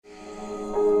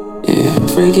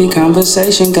freaky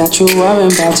conversation, got you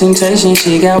worrying about temptation.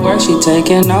 She got work, she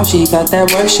taking off, she got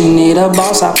that work, she need a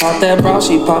boss. I pop that bra,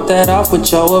 she pop that off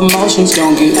with your emotions.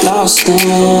 Don't get lost in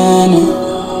it.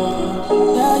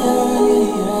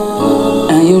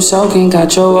 And you soaking,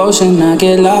 got your ocean, I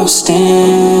get lost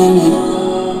in it.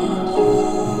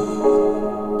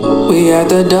 We at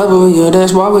the W,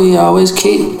 that's why we always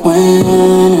keep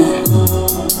winning.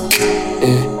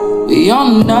 Yeah. We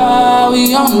on now,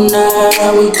 we got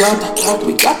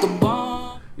the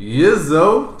bomb.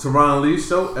 Yizzo, Teron Lee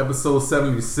Show, episode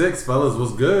 76. Fellas,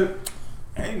 what's good?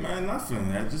 Hey man, nothing,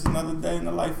 man. Just another day in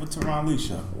the life of Teron Lee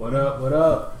Show. What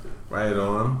up? Right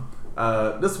on.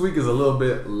 This week is a little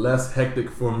bit less hectic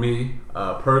for me,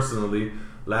 personally.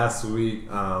 Last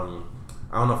week, I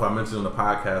don't know if I mentioned on the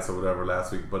podcast or whatever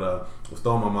last week, but I was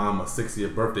throwing my mom a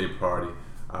 60th birthday party.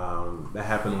 That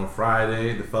happened on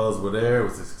Friday. The fellas were there. It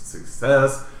was a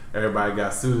success. Everybody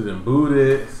got suited and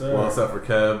booted. Yes, well, except for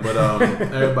Kev. But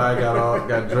everybody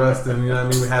got dressed and, you know what I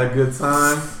mean? We had a good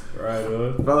time. Right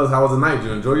on. Fellas, how was the night? Did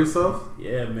you enjoy yourself?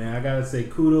 Yeah, man. I gotta say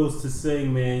kudos to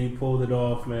Sing, man. You pulled it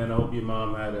off, man. I hope your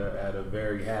mom had a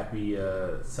very happy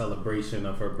celebration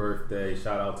of her birthday.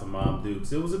 Shout out to Mom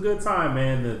Dukes. It was a good time,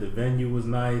 man. The venue was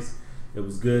nice. It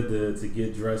was good to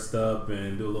get dressed up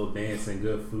and do a little dancing,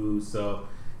 good food. So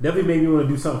definitely made me want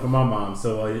to do something for my mom.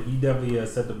 So you definitely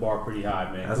set the bar pretty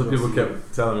high, man. That's what people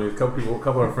kept telling me. A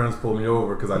couple of friends pulled me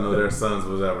over because I know their sons,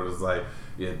 whatever. It was like,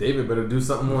 yeah, David better do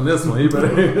something on this one. He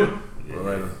better.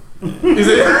 Right. He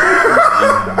said,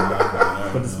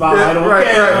 put the spotlight on right.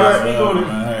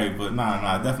 Hey, but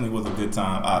nah, it definitely was a good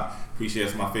time. I appreciate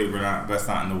it's my favorite aunt, best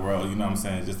aunt in the world. You know what I'm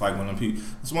saying? Just like one of them people.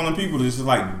 It's one of them people that's just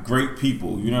like great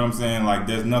people. You know what I'm saying? Like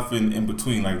there's nothing in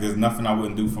between. Like there's nothing I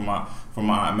wouldn't do for my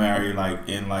Aunt Mary. Like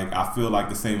and like I feel like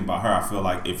the same about her. I feel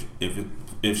like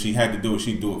if she had to do it,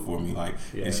 she'd do it for me. Like,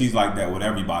 yeah. And she's like that with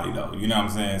everybody, though. You know what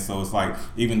I'm saying? So it's like,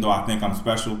 even though I think I'm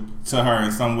special to her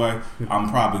in some way, I'm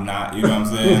probably not. You know what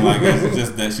I'm saying? Like, it's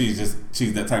just that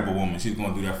she's that type of woman. She's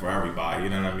gonna do that for everybody. You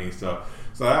know what I mean? So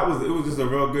it was just a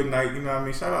real good night. You know what I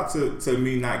mean? Shout out to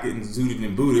me not getting zooted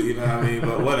and booted. You know what I mean?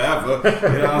 But whatever.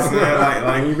 You know what I'm saying?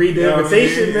 Like you read the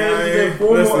invitation, man. You get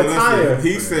formal attire.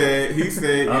 He said you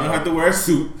don't have to wear a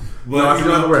suit. But no, you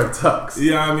don't have to wear a tux.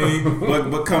 You know what I mean?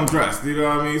 but come dressed. You know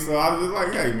what I mean? So I was just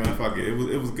like, hey man, fuck it.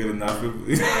 It was good enough.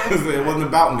 It wasn't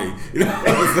about me. You know what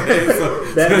I'm saying? So,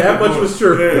 that much was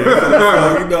true.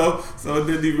 Yeah, so it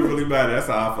didn't even really matter. That's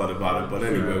how I felt about it. But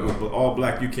anyway, with all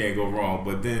black, you can't go wrong.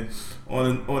 But then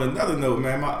on another note,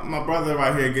 man, my brother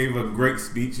right here gave a great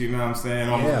speech. You know what I'm saying?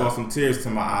 Almost brought some tears to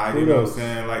my eye. You know what I'm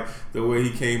saying? Like the way he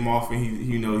came off and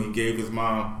he gave his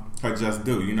mom her just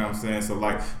due. You know what I'm saying? So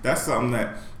like that's something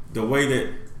that. The way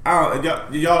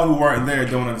that y'all who weren't there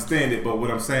don't understand it, but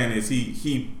what I'm saying is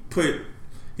he put it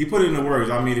into words.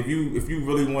 I mean, if you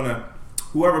really want to,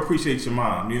 whoever appreciates your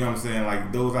mom, you know what I'm saying.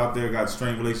 Like those out there got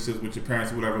strained relationships with your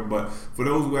parents or whatever. But for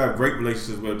those who have great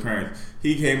relationships with their parents,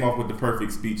 he came up with the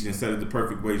perfect speech and said it the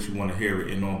perfect way that you want to hear it.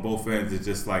 And on both ends, it's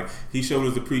just like he showed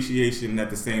his appreciation. And at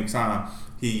the same time,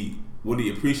 what he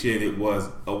appreciated was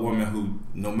a woman who,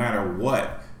 no matter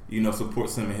what,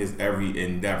 supports him in his every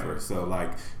endeavor. So,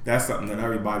 like, that's something that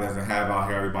everybody doesn't have out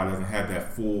here. Everybody doesn't have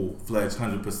that full-fledged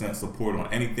 100% support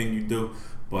on anything you do.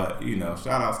 But,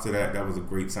 shout outs to that. That was a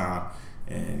great time.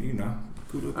 And,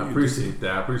 kudos. I appreciate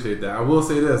that. I will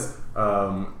say this,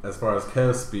 as far as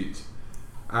Kev's speech.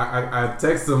 I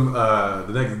text him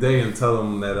the next day and tell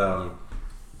him that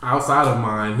outside of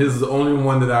mine, his is the only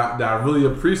one that I really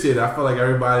appreciated. I felt like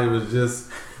everybody was just...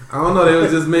 I don't know. They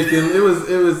was just making it was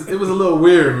a little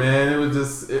weird, man. It was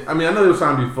just. I know they were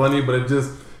trying to be funny, but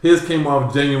his came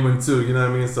off genuine too. You know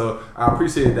what I mean? So I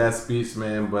appreciated that speech,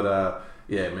 man. But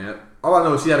yeah, man. All I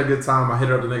know is she had a good time. I hit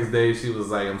her up the next day. She was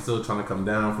like, "I'm still trying to come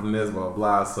down from this, blah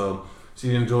blah." So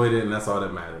she enjoyed it, and that's all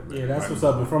that mattered, man. Yeah, that's what's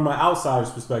up. And from an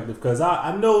outsider's perspective, because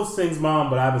I know Sing's mom,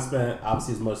 but I haven't spent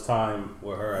obviously as much time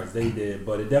with her as they did.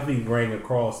 But it definitely rang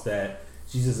across that.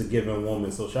 She's just a giving woman,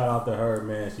 so shout out to her,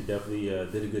 man. She definitely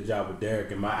did a good job with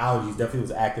Derek, and my allergies definitely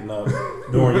was acting up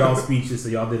during y'all speeches, so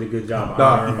y'all did a good job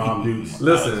honoring Mom Dukes.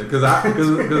 Listen,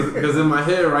 because in my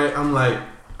head, right, I'm like,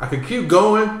 I could keep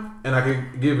going, and I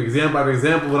could give example after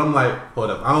example, but I'm like, hold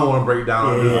up, I don't want to break down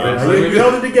on this bitch. You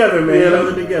held it together, man. You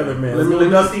held it together, man. It's a little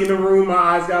dusty in the room. My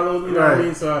eyes got a little, you know what I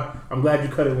mean? So I'm glad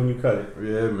you cut it when you cut it.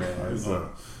 Yeah, man. So.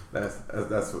 That's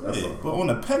But on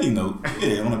a petty note,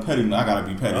 I gotta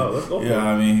be petty. Oh, let's go. Yeah,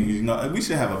 I mean, we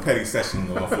should have a petty session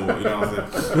going forward. You know what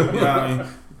I'm saying? You know what I mean?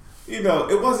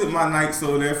 It wasn't my night,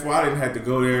 so therefore I didn't have to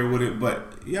go there with it.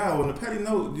 But on a petty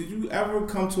note, did you ever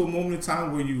come to a moment in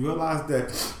time where you realized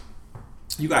that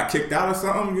you got kicked out of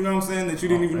something, you know what I'm saying, that you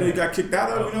didn't even know you got kicked out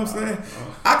of, you know what I'm saying?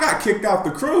 I got kicked out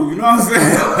the crew, you know what I'm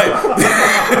saying? Like, you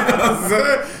know what I'm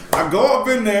saying? I go up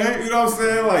in there, you know what I'm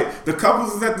saying? Like, the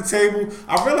couples is at the table.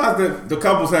 I realize that the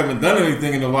couples haven't done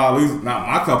anything in a while, at least not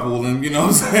my couple, and you know what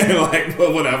I'm saying? Like,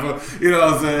 but whatever, you know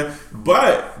what I'm saying?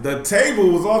 But the table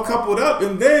was all coupled up,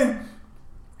 and then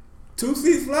 2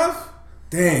 seats left?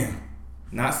 Damn.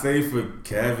 Not safe for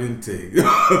Kevin T. You know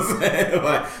what I'm saying?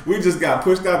 Like, we just got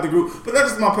pushed out the group. But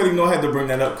that's just my petty. No, I had to bring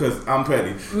that up because I'm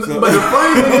petty. So, but the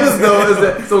funny thing is, though, is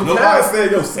that so nobody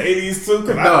said, yo, say these two.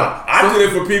 Because I did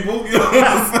it for people. You know what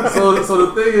I'm saying? So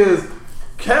the thing is,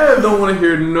 Kev don't want to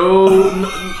hear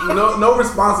no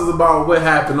responses about what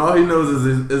happened. All he knows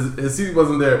is his seat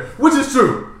wasn't there, which is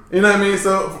true. You know what I mean?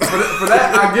 So for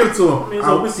that, I give it to him. It was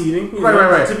open seating.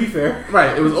 Right. To be fair.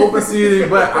 Right, it was open seating,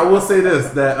 but I will say this,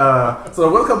 that so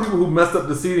there was a couple people who messed up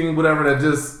the seating, whatever, that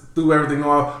just threw everything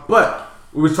off. But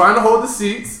we were trying to hold the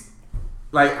seats.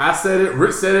 Like I said it,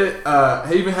 Rich said it.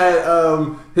 He even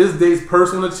had his date's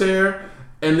purse on the chair.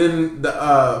 And then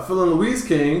the Phil and Louise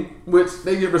King, which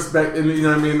they get respect in, you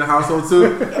know what I mean, in the household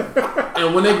too.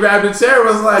 And when they grabbed the chair,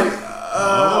 it was like,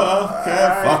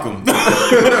 okay, fuck them.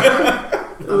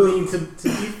 I mean, to be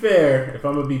fair, if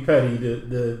I'm gonna be petty,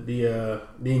 the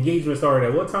engagement started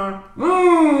at what time?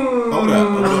 Hold up.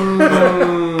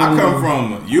 I come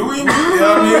from Ewing. You know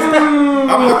what I mean?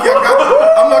 I'm lucky I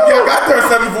got there at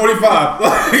 7:45.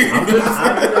 I'm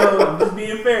just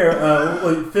being fair.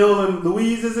 Phil and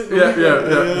Louise, is it? Yeah.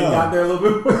 They got there a little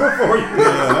bit before you.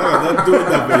 Yeah, let's do it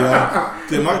that way,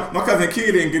 y'all. My cousin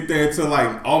Kia didn't get there until like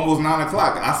almost 9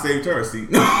 o'clock. I saved her a seat.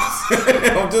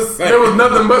 I'm just saying. There was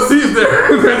nothing but seats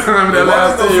there that time in that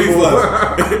last table.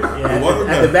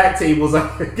 Yeah, at the back tables,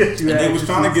 I guess you had. They was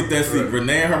trying to get that seat.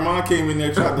 Renee and her mom came in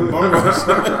there, tried to bump us.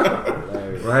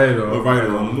 Right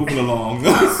on. Moving along.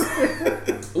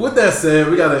 With that said,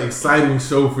 we got an exciting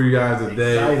show for you guys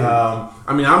today.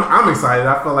 I mean, I'm excited.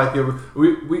 I felt like it was.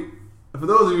 We for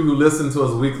those of you who listen to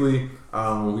us weekly,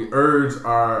 we urge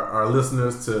our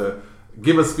listeners to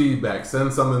give us feedback.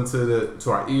 Send something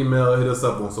to our email. Hit us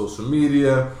up on social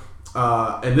media.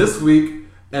 And this week,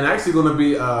 and actually going to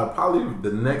be probably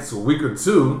the next week or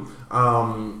two,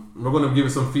 we're going to give you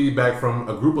some feedback from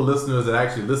a group of listeners that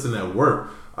actually listen at work.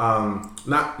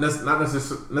 Not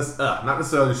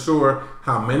necessarily sure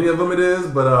how many of them it is,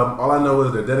 but all I know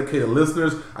is they're dedicated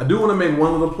listeners. I do want to make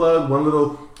one little plug, one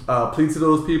little plea to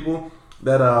those people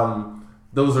that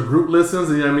those are group listens.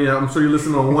 You know what I mean? I'm sure you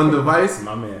listen on one device.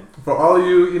 My man. For all of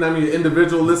you, you know what I mean,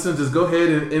 individual listeners, just go ahead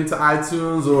and into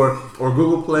iTunes or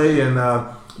Google Play and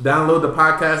download the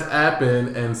podcast app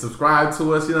and subscribe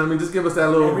to us. You know what I mean? Just give us that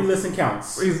little... Every listen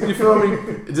counts. You feel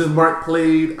me? Just mark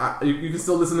played. You can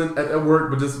still listen at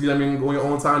work, but just, you know what I mean, on your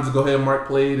own time, just go ahead and mark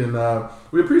played, and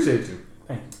we appreciate you.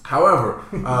 Thank you. However,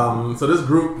 so this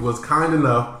group was kind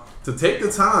enough to take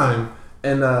the time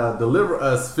and deliver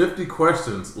us 50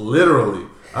 questions, literally.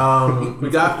 We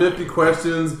got 50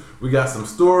 questions. We got some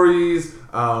stories.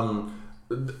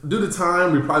 Due to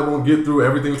time, we probably won't get through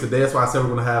everything today. That's why I said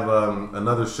we're going to have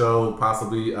another show,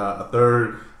 possibly a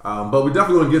third. But we're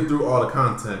definitely going to get through all the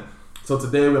content. So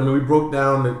today, I mean, we broke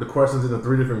down the questions into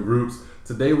 3 different groups.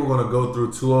 Today, we're going to go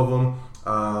through 2 of them.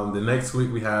 The next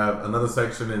week, we have another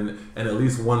section and at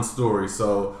least 1 story.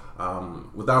 So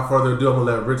without further ado, I'm going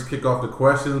to let Rich kick off the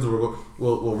questions.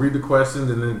 We'll read the questions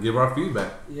and then give our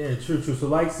feedback. Yeah, true. So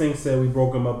like Sink said, we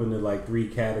broke them up into like 3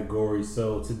 categories.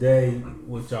 So today,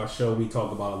 with our show, we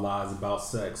talk about lies about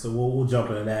sex. So we'll jump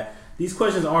into that. These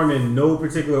questions aren't in no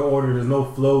particular order. There's no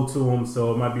flow to them,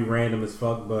 so it might be random as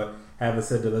fuck. But having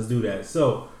said that, let's do that.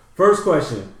 So first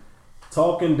question.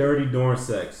 Talking dirty during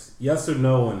sex. Yes or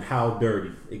no, and how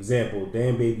dirty? Example,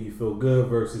 damn baby, you feel good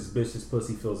versus bitch, this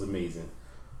pussy feels amazing.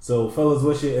 So fellas,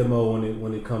 what's your MO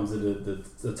when it comes to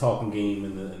the talking game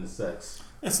and the sex?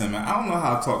 Listen, man, I don't know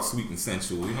how to talk sweet and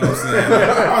sensual. You know what I'm saying?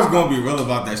 I was gonna be real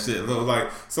about that shit, though.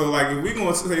 If we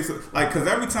gonna say because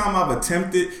every time I've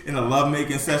attempted in a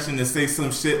lovemaking session to say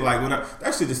some shit like whatever,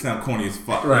 that shit just sound corny as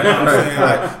fuck. Right. You know what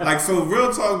I'm saying? So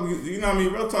real talk. You know what I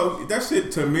mean? Real talk. That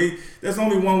shit to me, there's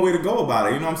only one way to go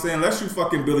about it. You know what I'm saying? Unless you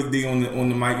fucking Billy D on the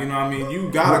mic. You know what I mean? You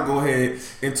gotta go ahead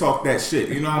and talk that shit.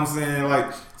 You know what I'm saying?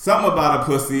 Like. Something about a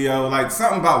pussy, yo, like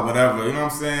something about whatever, you know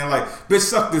what I'm saying? Like, bitch,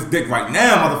 suck this dick right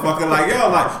now, motherfucker. Like, yo,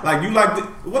 like you like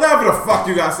whatever the fuck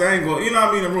you got saying, you know what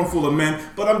I mean? A room full of men,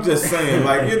 but I'm just saying,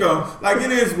 like, you know, like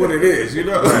it is what it is, you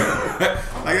know?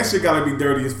 Like that shit gotta be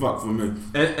dirty as fuck for me.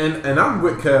 And I'm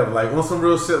with Kev, like on some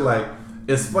real shit. Like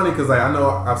it's funny because like I know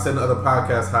I've said in other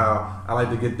podcasts how I like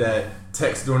to get that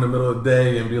text during the middle of the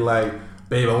day and be like,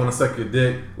 babe, I want to suck your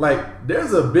dick. Like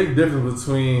there's a big difference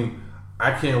between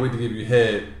I can't wait to give you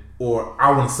head or I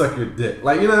want to suck your dick.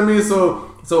 Like, you know what I mean?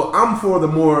 So I'm for the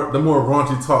more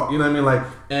raunchy talk. You know what I mean? Like,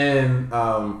 and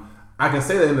I can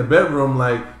say that in the bedroom.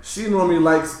 Like, she normally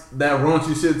likes that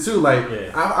raunchy shit too. Like,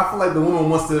 I feel like the woman they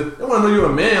want to know you're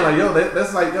a man. Like, yo,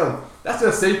 that's like, yo, that's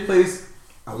their safe place.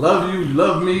 I love you. You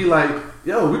love me. Like,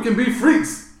 yo, we can be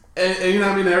freaks. And you know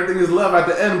what I mean? Everything is love at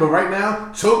the end. But right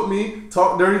now, choke me,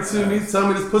 talk dirty to me, tell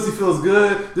me this pussy feels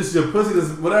good. This is your pussy. This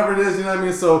whatever it is. You know what I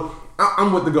mean? So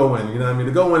I'm with the go in. You know what I mean?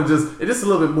 The go in just a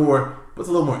little bit more. Puts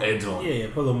a little more edge on. Yeah,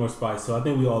 put a little more spice. So I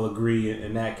think we all agree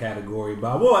in that category.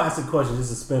 But I will ask a question,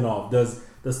 just a spin off. Does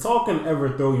talking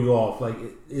ever throw you off? Like,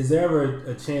 is there ever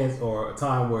a chance or a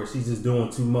time where she's just doing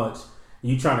too much?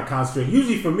 You trying to concentrate.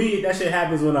 Usually for me, that shit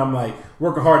happens when I'm like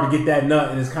working hard to get that nut,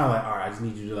 and it's kind of like, all right, I just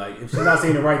need you to like. If she's not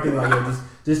saying the right thing, like, yo,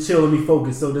 just chill and be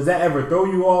focused. So does that ever throw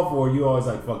you off, or you always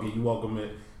like, fuck it, you welcome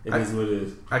it? It is what it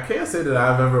is. I can't say that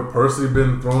I've ever personally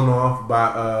been thrown off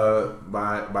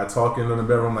by talking in the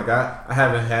bedroom. Like, I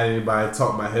haven't had anybody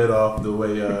talk my head off the way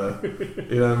you know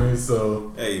what I mean.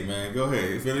 So hey man, go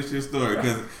ahead, finish your story.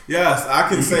 Because yes, I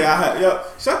can say I had. Yo,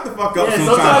 shut the fuck up. Yeah,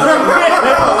 sometimes.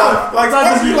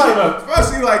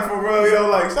 Especially like for real, yo.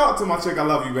 Like, shout out to my chick, I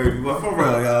love you, baby. But for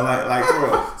real, yo, like for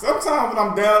real. Sometimes when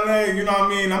I'm down there, you know what I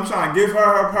mean. I'm trying to give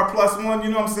her +1.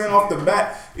 You know what I'm saying, off the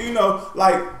bat. You know,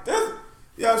 like this.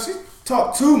 Yo, she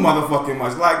talk too motherfucking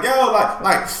much. Like, yo,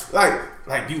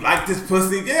 like you like this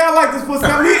pussy? Yeah, I like this pussy.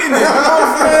 I'm eating it. You know what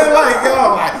I'm saying? Like, yo,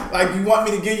 like you want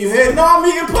me to give you head? No, I'm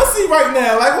eating pussy right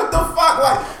now. Like, what the fuck?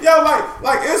 Like, yo,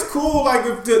 like it's cool. Like,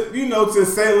 if to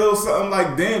say a little something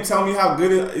like, damn, tell me how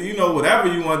good it, you know,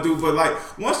 whatever you want to do. But like,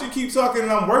 once you keep talking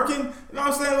and I'm working, you know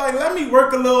what I'm saying? Like, let me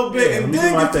work a little bit and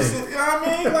then get to shit. You know what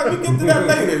I mean? Like, we get to that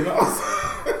later. You know what I'm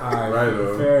saying? All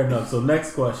right, fair enough. So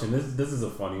next question. This is a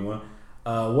funny one.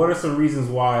 What are some reasons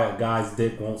why a guy's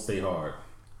dick won't stay hard?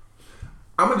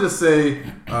 I'm gonna just say,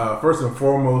 first and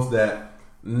foremost, that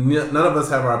none of us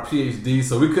have our PhD,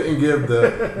 so we couldn't give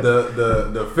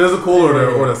the physical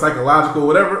or the psychological,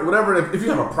 whatever. If you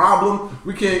have a problem,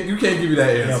 you can't give you that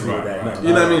answer.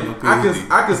 You know what I mean?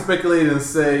 I can speculate and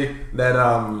say that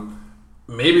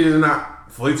maybe they're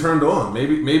not fully turned on.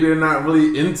 Maybe they're not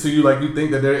really into you like you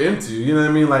think that they're into you. You know what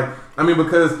I mean? Like, I mean,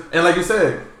 because, and like you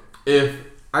said, if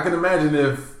I can imagine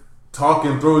if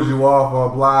talking throws you off or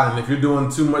blah, and if you're doing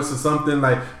too much of something,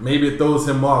 like maybe it throws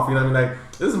him off. You know what I mean?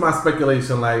 Like, this is my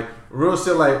speculation. Like, real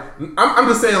shit. Like, I'm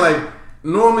just saying. Like,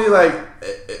 normally, like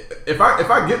if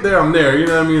I get there, I'm there. You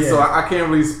know what I mean? Yeah. So I can't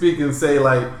really speak and say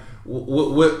like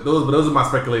what those are my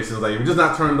speculations. Like, if you're just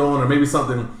not turned on, or maybe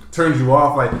something turns you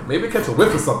off. Like, maybe catch a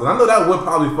whiff or something. I know that would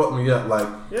probably fuck me up. Like,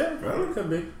 yeah, it could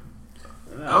be.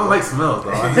 I don't like smells,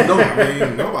 though. I just don't. I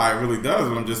mean, nobody really does,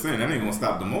 but I'm just saying that ain't gonna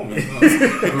stop the moment.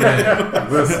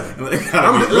 Man,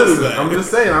 listen, I'm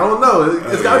just saying, I don't know.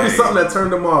 It's gotta be something that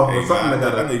turned them off, or something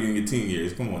that I know you can get teen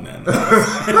years. Come on now.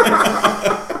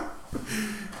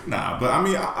 Nah, but I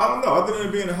mean, I don't know. Other than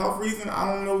it being a health reason, I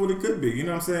don't know what it could be. You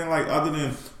know what I'm saying? Like, other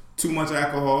than too much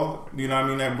alcohol, you know what I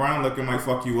mean? That brown liquor might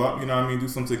fuck you up. You know what I mean? Do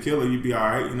some tequila, you'd be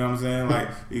alright. You know what I'm saying? Like,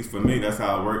 at least for me, that's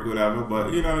how it worked, whatever.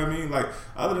 But you know what I mean? Like,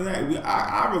 other than that,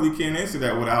 I really can't answer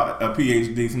that without a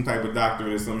PhD, some type of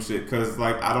doctorate or some shit. Because,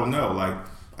 like, I don't know. Like,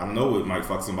 I don't know what might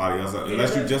fuck somebody else up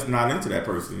unless you're just not into that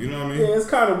person. You know what I mean? Yeah, it's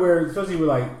kind of weird, especially with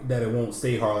like that it won't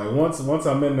stay hard. Like once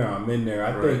I'm in there, I'm in there.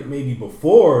 I think maybe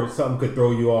before something could throw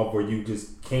you off where you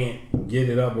just can't get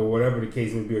it up or whatever the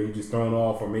case may be, or you just thrown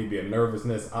off, or maybe a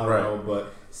nervousness. I don't know,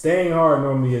 but staying hard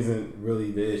normally isn't really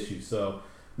the issue. So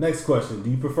next question: do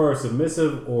you prefer a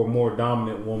submissive or more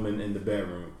dominant woman in the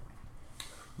bedroom?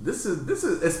 This is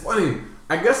it's funny.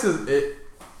 I guess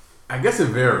it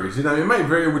varies. You know, it might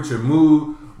vary with your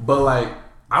mood. But like,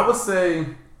 I would say,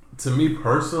 to me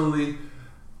personally,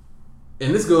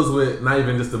 and this goes with not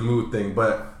even just the mood thing,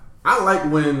 but I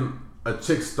like when a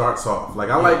chick starts off. Like,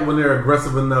 I like when they're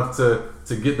aggressive enough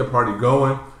to get the party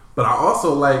going. But I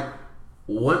also like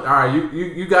when, all right,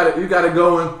 you got it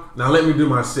going. Now let me do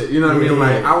my shit. You know what I mean?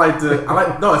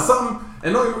 Like, no, it's something.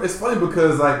 And no, it's funny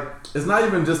because like, it's not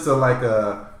even just a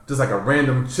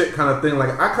random chick kind of thing.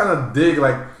 Like, I kind of dig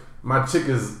like my chick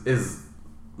is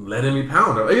letting me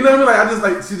pound her. You know what I mean? Like, I just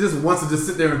like, she just wants to just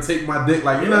sit there and take my dick.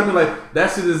 Like, you know what I mean? Like,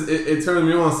 that shit it turns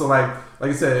me on. So like like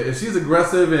I said, if she's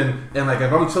aggressive and like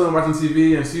if I'm chilling watching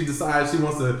TV and she decides she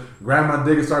wants to grab my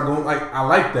dick and start going, like I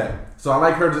like that. So I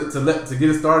like her to get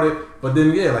it started. But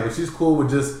then yeah, like if she's cool with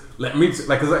just let me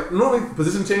like, cause like normally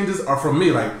position changes are from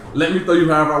me. Like let me throw you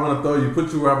however I want to throw you,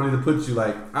 put you wherever I need to put you.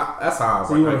 Like that's how I.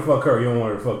 So you want to fuck her, you don't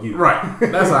want her to fuck you. Right.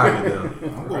 That's how I get down.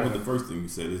 I'm going with the first thing you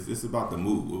said. It's about the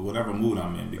mood, whatever mood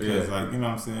I'm in, because like you know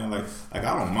what I'm saying. Like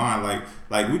I don't mind.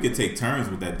 Like we could take turns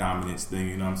with that dominance thing.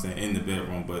 You know what I'm saying in the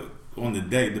bedroom, but on the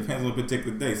day, depends on the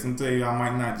particular day. Some days I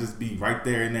might not just be right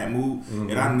there in that mood,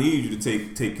 and I need you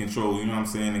to take control. You know what I'm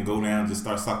saying, and go down, just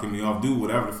start sucking me off, do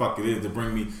whatever the fuck it is to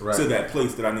bring me to that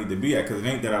place that I need to be at. Because it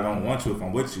ain't that I don't want you if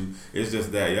I'm with you. It's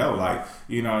just that like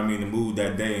you know what I mean. The mood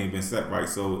that day ain't been set right,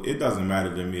 so it doesn't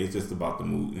matter to me. It's just about the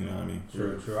mood. You know what I mean?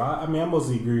 Sure. I mean, I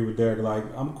mostly agree with Derek. Like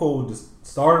I'm cool with the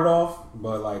start it off,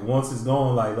 but like once it's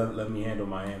going, like let me handle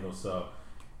my handle. So.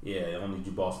 Yeah, I don't need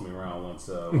you boss me around once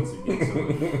we get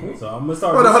to it. So I'm gonna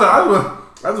start. Hold on.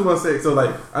 I just want to say, so like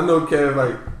I know Kev,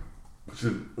 like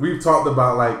we've talked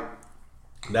about like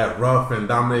that rough and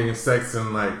dominating sex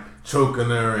and like choking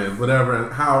her and whatever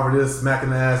and however it is,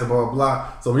 smacking the ass and blah blah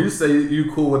blah. So when you say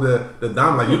you cool with the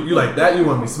dom, like you like that, you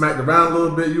want to be smacked around a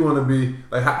little bit. You want to be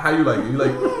like how you like it? You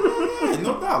like.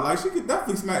 No doubt, like she could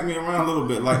definitely smack me around a little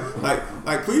bit, like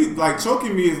please, like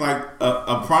choking me is like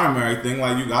a primary thing.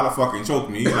 Like you gotta fucking choke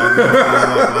me,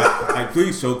 like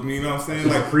please choke me. You know what I'm saying?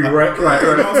 Like prereq, right?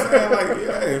 You know what I'm saying? Like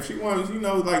yeah, if she wants, you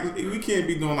know, like we can't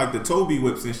be doing like the Toby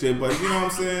whips and shit, but you know what I'm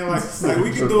saying? Like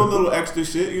we can do a little extra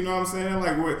shit. You know what I'm saying?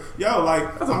 Like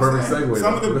like that's a perfect segue.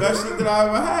 Some of the best shit that I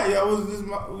ever had, was just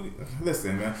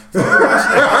listen, man.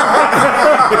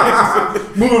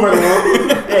 Moving right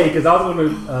along. Hey, because I was going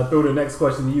to throw the next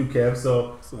question to you, Kev.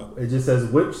 So it just says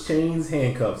whips, chains,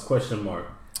 handcuffs? ?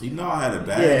 You know I had a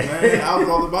bag, man. I was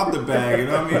all about the bag. You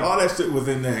know what I mean? All that shit was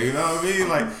in there. You know what I mean?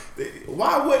 Like,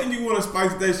 why wouldn't you want to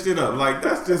spice that shit up? Like,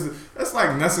 that's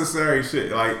like necessary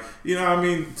shit. Like, you know what I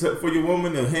mean? For your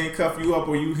woman to handcuff you up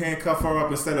or you handcuff her up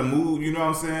instead of mood. You know what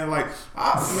I'm saying? Like,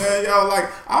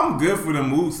 I'm good for the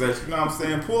mood section. You know what I'm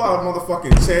saying? Pull out a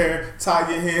motherfucking chair, tie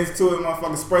your hands to it,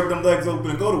 motherfucking spread them legs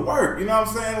open and go to work. You know what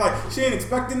I'm saying? Like, she ain't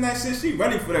expecting that shit. She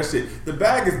ready for that shit. The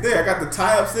bag is there. I got the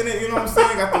tie-ups in it. You know what I'm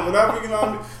saying? Got the whatever. You know what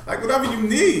I mean? Like whatever you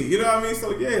need, you know what I mean?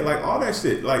 So yeah, like all that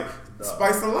shit, like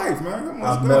spice of life, man. Come on,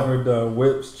 I've never done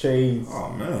whips, chains. Oh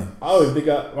man, I always think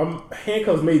I'm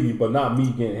handcuffs maybe, but not me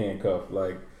getting handcuffed.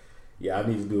 Like, yeah, I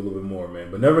need to do a little bit more,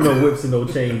 man. But never no whips and no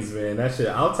chains, man. That shit.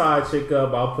 I'll tie a chick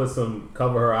up. I'll put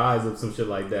cover her eyes up, some shit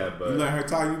like that. But you let her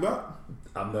tie you up?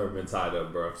 I've never been tied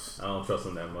up, bro. I don't trust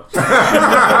them that much.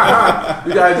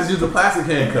 You gotta just use the plastic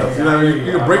handcuffs. You know what I mean?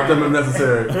 You can break them if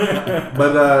necessary.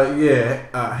 But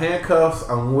handcuffs.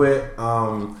 I'm with.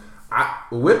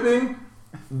 Whipping.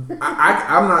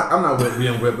 I'm not with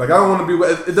being whipped. Like I don't want to be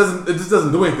whipped. It just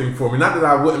doesn't do anything for me. Not that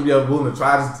I wouldn't be willing to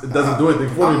try. It doesn't do anything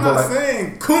for me. I'm not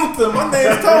saying Kunta. My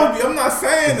name's Toby. I'm not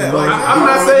saying that. Like I'm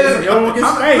not saying.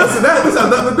 Listen, that has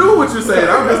nothing to do with what you're saying.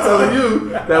 I'm just telling you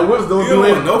that whips don't do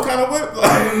anything. No kind of whip.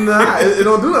 Nah, it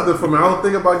don't do nothing for me. I don't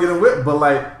think about getting whipped. But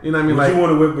like, you know what I mean? Would like, you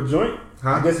want to whip a joint?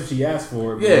 Huh? I guess if she asks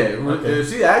for it. Yeah, okay. If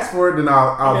she asks for it, then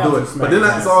I'll do it. But then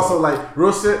it's also like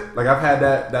real shit. Like I've had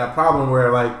that problem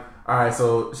where like, all right,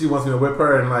 so she wants me to whip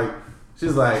her, and like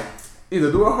she's like,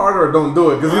 either do it harder or don't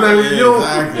do it, because you know what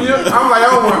I mean. I'm like, I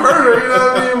don't want to hurt her, you know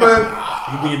what I mean? But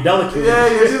you're being delicate.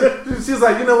 Yeah. She's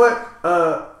like, you know what?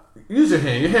 Use your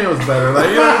hand. Your hand was better. Like,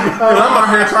 you know, I'm out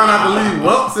here trying not to leave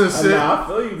lumps and shit. I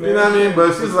feel you, man. You know what I mean?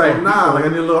 But she's like, nah, like I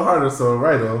need a little harder. So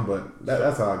right on. But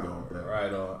that's how I go with that.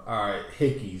 Right on. All right,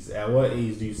 hickeys. At what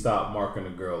age do you stop marking a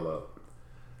girl up?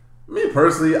 Me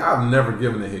personally, I've never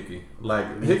given a hickey. Like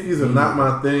hickeys are not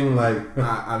my thing. Like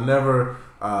I've never.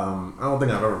 I don't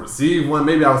think I've ever received one.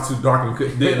 Maybe I was too dark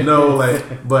and didn't know.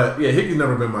 Like, but yeah, hickey's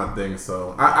never been my thing.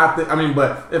 So I think. I mean,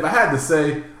 but if I had to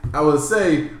say, I would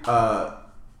say.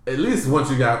 At least once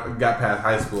you got past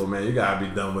high school, man, you gotta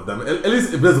be done with them. At least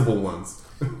visible ones.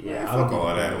 Yeah, fuck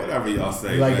all that. Whatever y'all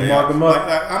say. You like man. to mark them up?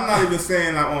 Like, I'm not even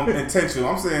saying like on intentional.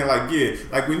 I'm saying like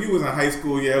like when you was in high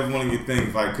school, it was one of your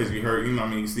things. Like because you heard, you know, what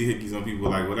I mean, you see hickeys on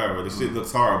people, like whatever. The shit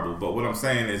looks horrible. But what I'm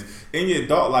saying is, in your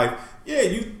adult life. Yeah,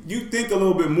 you think a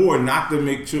little bit more not to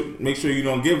make sure you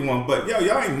don't give one, but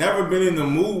y'all ain't never been in the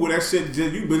mood where that shit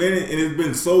you've been in it and it's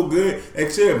been so good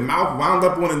that your mouth wound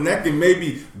up on the neck and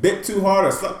maybe bit too hard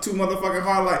or sucked too motherfucking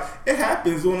hard. Like it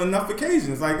happens on enough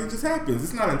occasions. Like it just happens.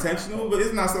 It's not intentional, but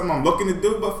it's not something I'm looking to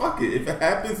do. But fuck it, if it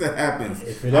happens, it happens.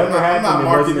 If it ever happened, it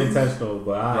wasn't intentional.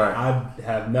 But I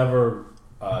have never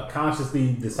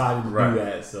consciously decided to Right. do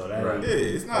that. So that Right. ain't- Yeah,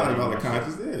 it's not that ain't about the my shit.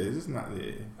 conscious. Yeah, it's just not.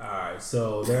 Yeah. All right,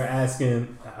 so they're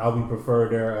asking how we prefer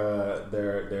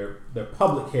their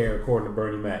public hair according to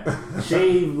Bernie Mac.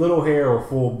 Shave, little hair, or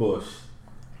full bush.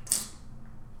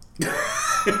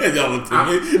 Y'all look at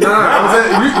me. Nah, I was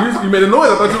saying, you made a noise.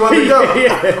 I thought you wanted to go.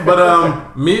 Yeah.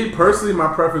 But me personally,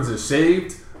 my preference is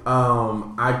shaved.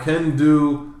 I can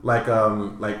do like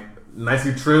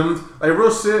nicely trimmed, like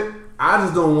real shit. I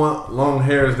just don't want long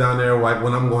hairs down there, like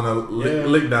when I'm going to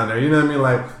lick down there. You know what I mean?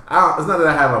 Like, it's not that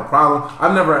I have a problem.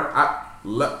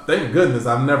 Thank goodness,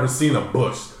 I've never seen a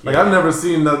bush. Like, I've never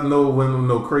seen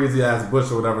no crazy ass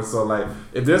bush or whatever. So like,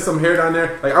 if there's some hair down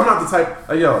there, like I'm not the type.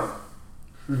 Like, yo,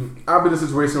 I'll be in a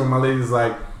situation where my lady's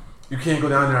like, you can't go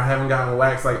down there. I haven't gotten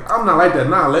wax. Like, I'm not like that.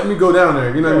 Nah, let me go down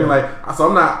there. You know what I mean? Like, so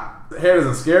I'm not. Hair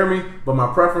doesn't scare me, but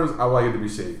my preference, I like it to be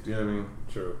shaved. You know what I mean?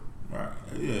 True. Right.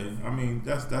 Yeah. I mean,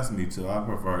 that's me too. I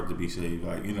prefer it to be shaved.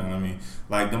 Like, you know what I mean?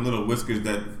 Like them little whiskers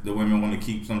that the women want to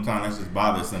keep. Sometimes that's just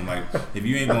bothersome. Like, if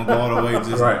you ain't gonna go all the way,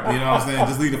 just Right. you know what I'm saying?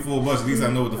 Just leave the full bush. At least I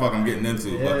know what the fuck I'm getting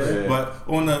into. But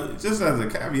on the just as a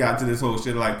caveat to this whole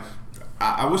shit, like.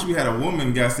 I wish we had a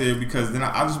woman guest here because then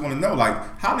I just want to know,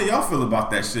 like, how do y'all feel about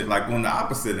that shit? Like, on the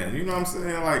opposite end, you know what I'm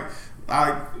saying? Like,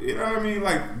 you know what I mean?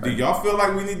 Like, do y'all feel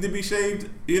like we need to be shaved?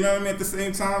 You know what I mean? At the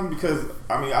same time, because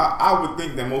I mean, I would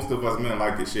think that most of us men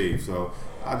like it shaved. So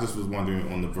I just was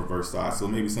wondering on the reverse side. So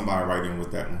maybe somebody write in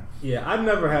with that one. Yeah, I've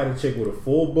never had a chick with a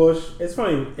full bush. It's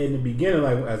funny, in the beginning,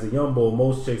 like as a young bull,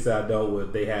 most chicks that I dealt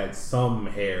with, they had some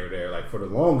hair there, like for the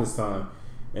longest time.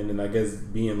 And then I guess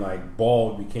being like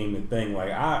bald became the thing.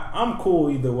 Like I'm cool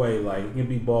either way. Like you can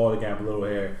be bald, you can have a little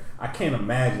hair. I can't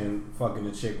imagine fucking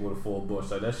a chick with a full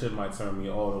bush. Like that shit might turn me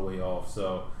all the way off.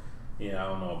 So yeah, I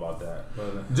don't know about that.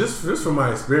 But Just from my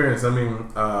experience, I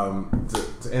mean,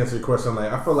 to answer your question,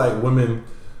 like I feel like women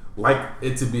like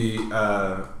it to be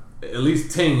at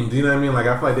least tamed. You know what I mean? Like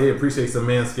I feel like they appreciate some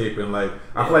manscaping. Like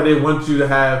I feel like they want you to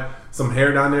have some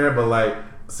hair down there, but like.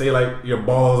 Say like your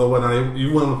balls or whatnot,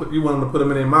 you want them to put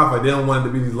them in their mouth. Like they don't want it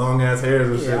to be these long ass hairs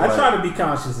and shit. I like, try to be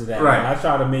conscious of that. Right. Like, I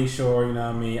try to make sure, you know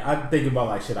what I mean. I think about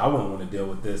like shit. I wouldn't want to deal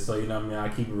with this, so you know what I mean. I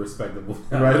keep it respectable.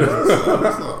 Right.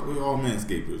 We're all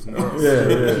manscapers. No?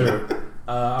 Yeah.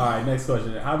 All right, next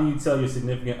question. How do you tell your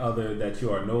significant other that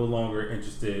you are no longer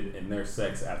interested in their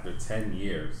sex after 10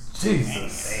 years?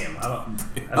 Jesus. Damn,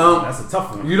 that's a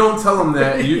tough one. You don't tell them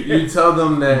that. You tell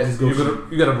them that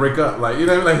you gotta break up. Like you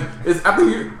know, what I mean? Like I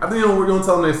think you don't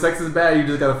tell them that sex is bad. You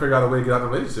just gotta figure out a way to get out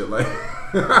of the relationship. Like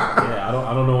yeah, I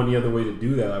don't know any other way to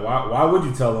do that. Like why would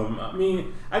you tell them? I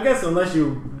mean, I guess unless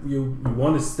you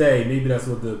want to stay, maybe that's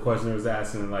what the questioner is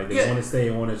asking. Like they want to stay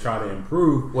and want to try to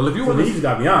improve. Well, if you so want then to, you just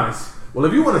gotta be honest. Well,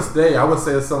 if you want to stay, I would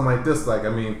say something like this. Like, I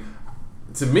mean,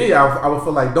 to me, I would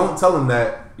feel like don't tell them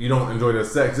that you don't enjoy their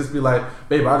sex. Just be like,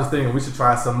 babe, I was just thinking we should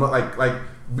try some, like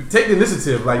take the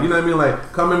initiative. Like, you know what I mean?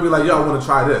 Like, come and be like, yo, I want to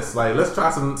try this. Like, let's try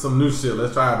some new shit.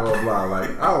 Let's try blah, blah, blah. Like,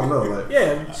 I don't know. Like,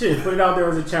 yeah, shit, put it out there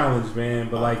as a challenge, man.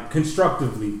 But like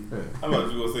constructively. Yeah. I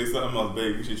thought you were gonna say something else,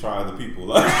 babe. You should try other people.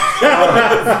 Like,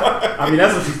 I mean,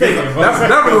 that's what she's thinking. That's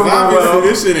never gonna go obviously well.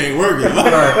 this shit ain't working. Nah,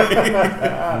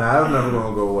 that's never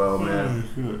gonna go well,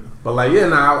 man. But like, yeah,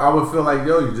 I would feel like,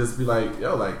 yo, you just be like,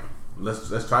 yo, like,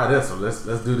 let's try this or let's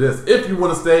do this. If you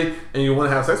want to stay and you want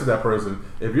to have sex with that person,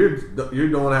 if you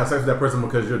don't want to have sex with that person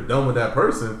because you're done with that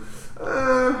person,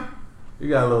 you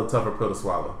got a little tougher pill to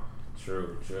swallow.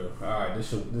 True. All right, this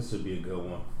should be a good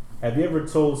one. Have you ever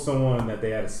told someone that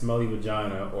they had a smelly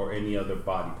vagina or any other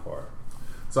body part?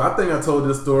 So I think I told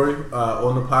this story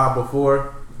on the pod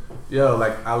before. Yo,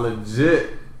 like I legit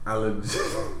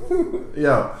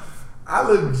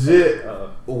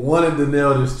wanted to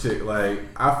nail this chick. Like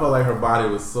I felt like her body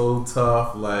was so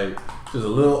tough. Like she was a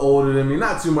little older than me,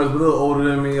 not too much, but a little older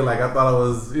than me. Like I thought I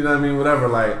was, you know what I mean, whatever.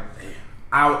 Like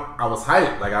I was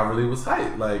hyped. Like I really was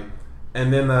hyped. Like,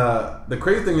 and then the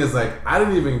crazy thing is like I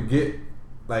didn't even get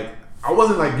like I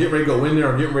wasn't like getting ready to go in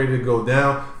there or getting ready to go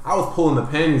down. I was pulling the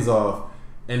panties off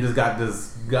and just got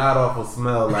this god awful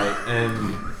smell. Like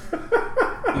and.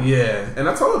 Yeah, and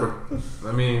I told her.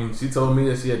 I mean, she told me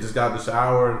that she had just got the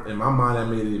shower. In my mind, that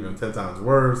made it even 10 times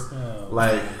worse. Oh,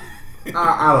 like,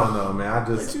 I don't know, man. I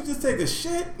just... Did you just take a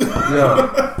shit?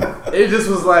 Yeah. It just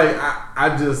was like,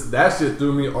 I just... That shit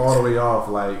threw me all the way off.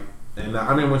 Like, and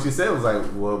I mean, when she said it, was like,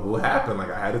 well, what happened? Like,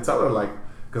 I had to tell her, like...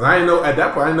 Because I didn't know... At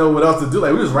that point, I didn't know what else to do.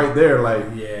 Like, we was right there, like...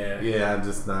 Yeah, I'm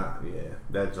just not... Yeah,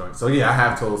 that joint. So, yeah, I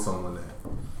have told someone that.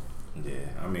 Yeah,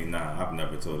 I mean, I've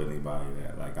never told anybody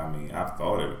that. Like, I mean, I've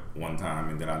thought it one time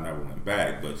and then I never went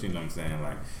back. But you know what I'm saying?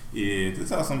 Like, yeah, to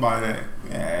tell somebody that,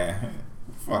 yeah,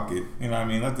 fuck it. You know what I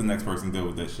mean? Let the next person deal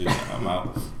with that shit. I'm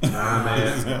out. Nah,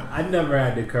 man. I never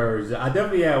had the courage. I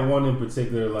definitely had one in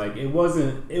particular. Like it was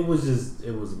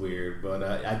weird, but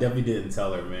I definitely didn't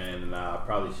tell her, man, and I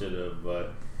probably should have,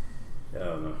 but I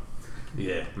don't know.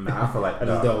 Yeah, nah, I feel like I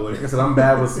just dealt with it. like I said, I'm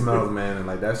bad with smells, man, and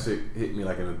like that shit hit me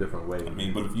like in a different way. I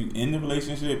mean, but if you in the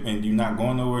relationship and you not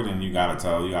going nowhere, then you gotta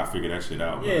figure that shit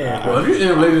out. Yeah. Well, if you're in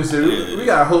a relationship, we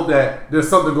gotta hope that there's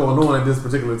something going on at this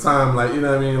particular time, like, you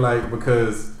know what I mean, like,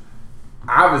 because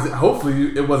obviously,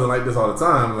 hopefully, it wasn't like this all the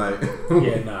time, like.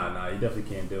 Yeah, nah, you definitely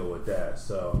can't deal with that.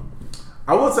 So,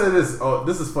 I will say this. Oh,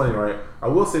 this is funny, right? I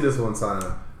will say this one time,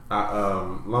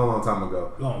 long time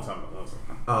ago.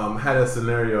 Had a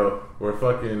scenario where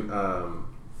fucking,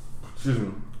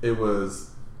 it was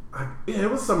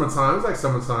summertime. It was like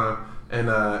summertime, and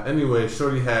anyway,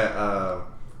 shorty had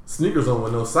sneakers on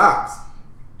with no socks,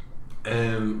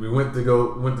 and we went to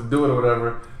do it or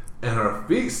whatever, and her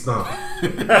feet stunk.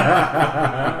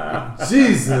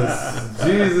 Jesus,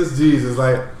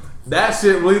 like that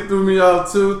shit really threw me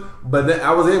off too. But then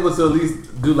I was able to at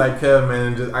least do like Kev,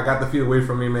 man, and I got the feet away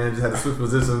from me, man. Just had to switch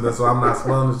positions, so I'm not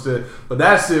smelling the shit. But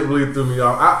that shit really threw me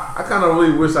off. I kind of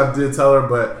really wish I did tell her,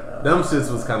 but them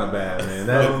shits was kind of bad, man.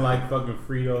 That like fucking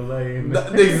Frito-Lay.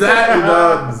 Exactly,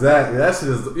 dog. Exactly. That shit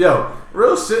is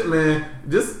real shit, man.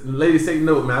 Just ladies, take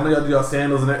note, man. I know y'all do y'all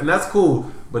sandals and that's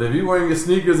cool. But if you wearing your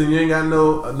sneakers and you ain't got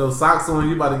no socks on,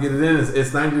 you about to get it in.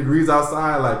 It's 90 degrees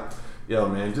outside. Like, yo,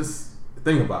 man, just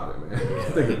think about it, man. Yeah,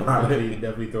 think about it.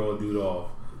 Definitely throw a dude off.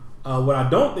 What I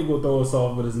don't think will throw us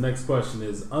off with his next question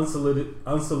is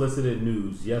unsolicited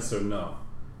news, yes or no?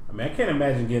 I mean, I can't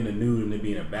imagine getting a nude and it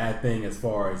being a bad thing as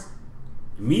far as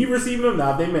me receiving them.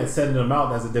 Now, if they meant sending them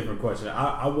out, that's a different question.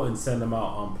 I wouldn't send them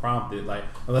out unprompted, like,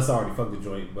 unless I already fucked the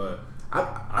joint, but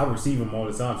I receive them all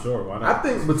the time, sure, why not? I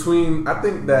think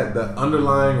that the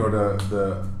underlying or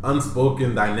the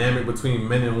unspoken dynamic between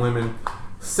men and women,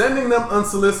 sending them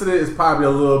unsolicited is probably a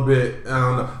little bit, I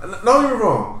don't know. Don't get me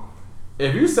wrong.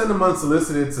 If you send them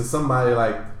unsolicited to somebody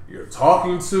like you're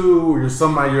talking to, or you're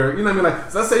somebody you know what I mean?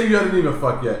 Like, so let's say you haven't even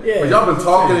fucked yet. Yeah, but y'all been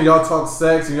talking and y'all talk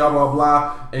sex and y'all blah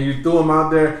blah, and you threw them out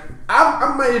there.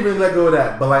 I might even let go of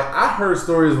that. But like, I heard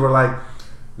stories where like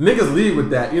niggas lead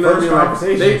with that. You know what I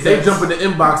mean? Like they jump in the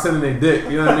inbox sending their dick.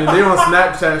 You know what I mean? They on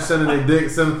Snapchat sending their dick.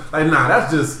 We're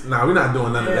not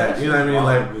doing none of that. You know what I mean?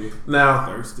 Like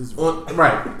now,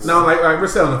 right now, like we're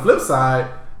saying on the flip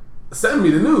side. Send me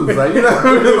the news, like, you know what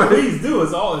I mean? Like, please do.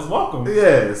 It's welcome.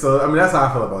 Yeah, so I mean that's how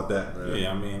I feel about that, man.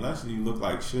 Yeah, I mean unless you look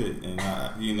like shit and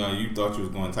you thought you was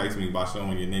going to entice me by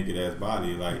showing your naked ass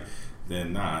body, like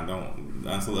then don't.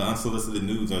 Unsolicited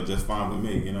nudes are just fine with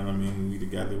me. You know what I mean? We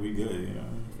together, we good. You know.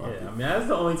 Yeah, I mean that's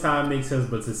the only time it makes sense.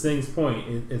 But to Sing's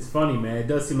point, it's funny, man. It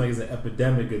does seem like it's an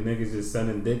epidemic of niggas just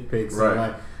sending dick pics, right? And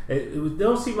like, it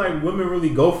don't seem like women really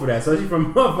go for that, especially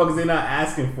from motherfuckers they're not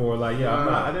asking for. Like,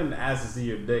 I didn't ask to see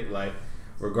your dick, like,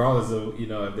 regardless of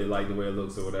if they like the way it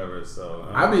looks or whatever. So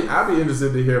I'd be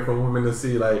interested to hear from women to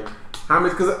see like how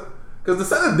much because to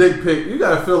send a dick pic, you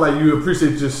gotta feel like you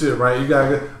appreciate your shit, right?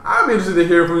 I'd be interested to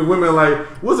hear from women like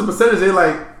what's the percentage they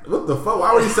like. What the fuck?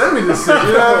 Why would you send me this shit?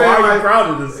 You know what I mean? Why are like, you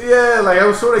proud of this? Yeah, like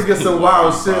I'm sure they get some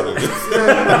wild shit.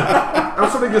 Yeah,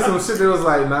 I'm sure they get some shit that was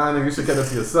like, nah, nigga, you should keep that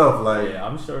to yourself. Like, yeah,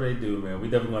 I'm sure they do, man. We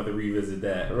definitely have to revisit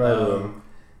that. Right.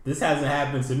 This hasn't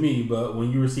happened to me, but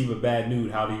when you receive a bad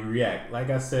nude, how do you react?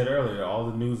 Like I said earlier, all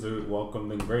the nudes are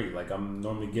welcome and great. Like I'm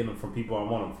normally getting them from people I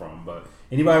want them from. But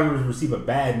anybody who receive a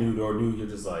bad nude or nude, you're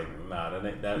just like, nah, that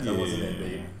wasn't it,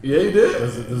 baby. Yeah, you did.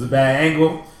 There's a bad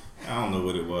angle. I don't know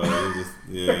what it was. It was just,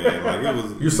 like it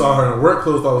was. You saw her in work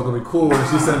clothes, thought it was gonna be cool, and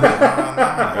she sent that.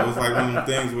 Nah. It was like one of them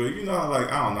things where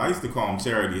like I don't know. I used to call them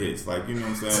charity hits. Like you know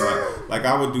what I'm saying. Like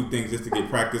I would do things just to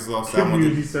get practice off. So I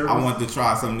wanted to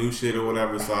try some new shit or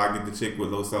whatever. So I get the chick with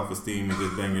low self esteem and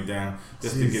just bang her down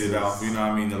just to get it off. You know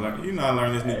what I mean? I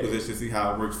learn this new position, see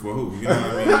how it works for who. You know what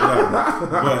I mean? Whatever.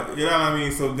 But you know what I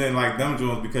mean. So then like them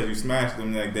joints, because you smashed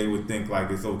them, like they would think like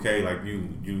it's okay, like you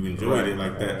enjoyed it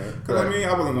like that. Because I mean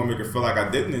I wasn't gonna make her feel like I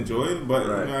didn't enjoy it, but you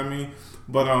know what I mean.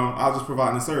 But I was just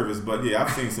providing the service. But yeah,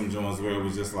 I've seen some joints where it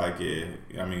was just like, yeah,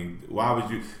 I mean, why would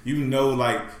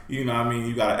like, you know what I mean,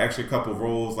 you got an extra couple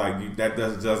rolls, like that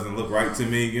doesn't look right to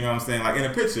me, you know what I'm saying? Like in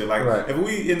a picture, like if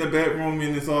we in the bedroom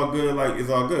and it's all good, like it's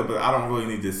all good, but I don't really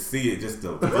need to see it just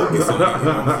to focus on it, you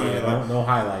know what I'm saying? Like, don't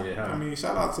highlight it, huh? I mean,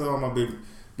 shout out to all my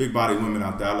big body women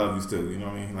out there. I love you still, you know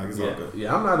what I mean? Like it's all good.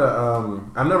 Yeah, I'm not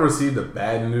I've never received a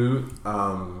bad nude.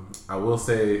 I will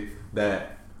say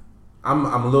that I'm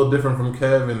a little different from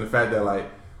Kev in the fact that like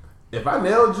if I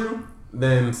nailed you,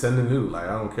 then send a nude. Like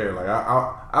I don't care. Like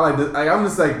I like this. Like, I'm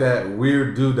just like that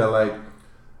weird dude that like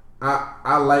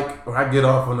I like, or I get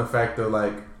off on the fact of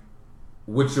like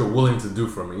what you're willing to do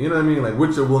for me. You know what I mean? Like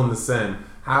what you're willing to send.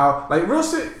 How, like, real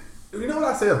shit. You know what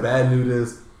I say a bad nude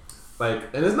is? Like,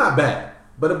 and it's not bad,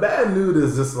 but a bad nude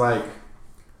is just like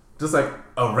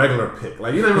a regular pic.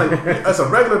 Like, you know what I mean? Like, it's a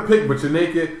regular pic, but you're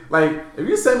naked. Like, if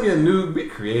you send me a nude, be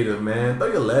creative, man.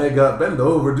 Throw your leg up, bend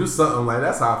over, do something. Like,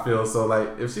 that's how I feel. So,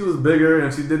 like, if she was bigger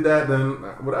and she did that, then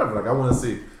whatever. Like, I want to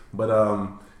see. But,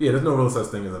 yeah, there's no real such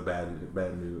thing as a bad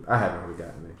nude. I haven't really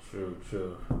gotten it.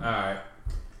 True. All right.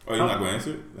 Oh, you're not gonna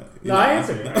answer it? No, I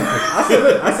answered it. I said,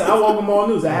 look, I welcome all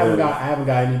nudes. I haven't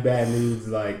got any bad nudes.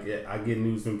 Like, I get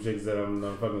nudes from chicks that I'm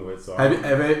not fucking with. So have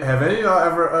any of y'all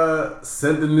ever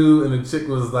sent a nude and the chick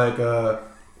was like,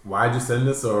 why'd you send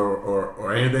this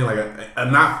or anything, like a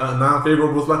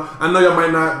non-favorable response? I know y'all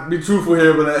might not be truthful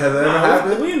here, but has that ever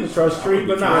happened? We in the trust tree,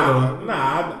 but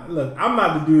look, I'm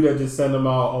not the dude that just send them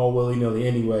out all willy-nilly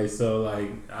anyway, so like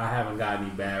I haven't got any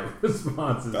bad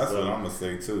responses. That's what I'm gonna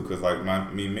say too, because like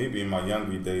maybe in my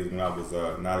younger days when I was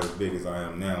not as big as I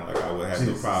am now, like I would have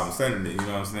no problem sending it, you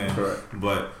know what I'm saying? Correct.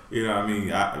 But you know what I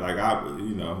mean,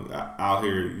 out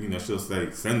here, you know, she'll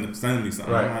say send me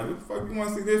something. Right. I'm like, what the fuck you want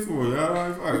to see this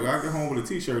for? I get home with a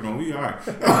t-shirt on, we alright.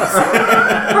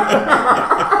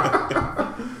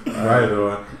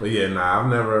 Right, but yeah, nah, I've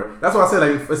never. That's why I said,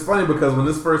 like, it's funny because when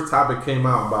this first topic came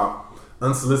out about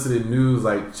unsolicited news,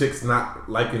 like chicks not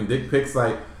liking dick pics,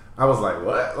 like I was like,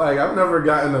 what? Like, I've never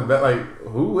gotten a bet. Like,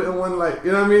 who wouldn't want, like,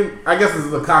 you know what I mean? I guess this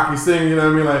is a cocky thing, you know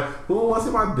what I mean? Like, who wants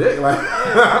to see my dick? Like,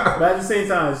 but at the same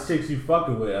time, it's chicks you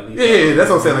fucking with, at least. Yeah, that's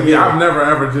what I'm saying. Like, yeah, I've never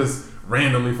ever just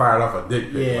randomly fired off a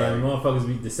dick pic. Yeah, like,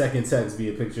 motherfuckers the second text be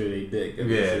a picture of their dick.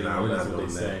 Yeah, nah, we're that's not what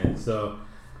doing they're that. saying. So,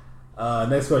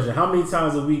 next question: how many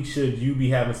times a week should you be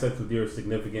having sex with your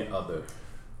significant other?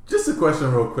 just a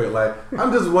question real quick. Like,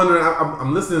 I'm just wondering,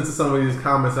 I'm listening to some of these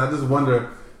comments, and I just wonder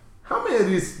how many of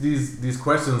these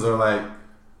questions are like,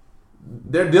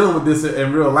 they're dealing with this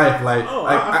in real life. Like,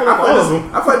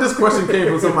 I feel like this question came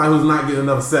from somebody who's not getting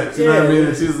enough sex. You know what I mean?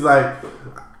 And she's like,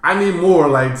 I need more.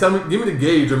 Like, give me the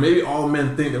gauge, or maybe all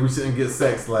men think that we shouldn't get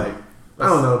sex. Like, I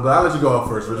don't know, but I'll let you go off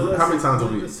first. How many times a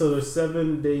week? So there's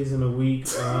 7 days in a week.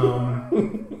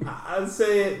 I'd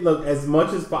say, look, as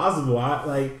much as possible. I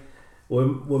like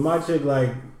with my chick, like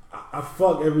I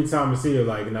fuck every time I see her.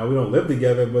 Like, now we don't live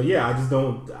together, but yeah, I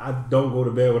don't go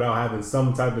to bed without having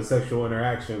some type of sexual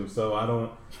interaction. So I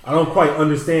don't quite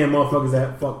understand motherfuckers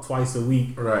that fuck twice a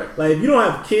week. Right. Like, if you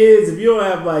don't have kids, if you don't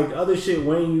have like other shit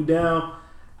weighing you down,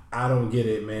 I don't get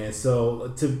it, man. So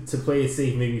to play it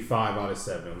safe, maybe 5 out of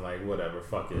 7. Like, whatever,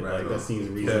 fuck it. Right. Like, that seems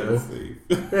reasonable.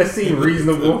 Yeah, that seems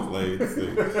reasonable.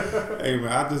 Hey man,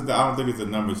 I don't think it's a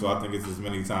number, so I think it's as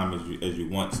many times as you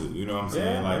want to. You know what I'm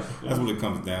saying? Yeah, like, that's what it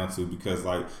comes down to, because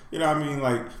like, you know what I mean?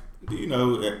 Like, you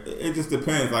know, it just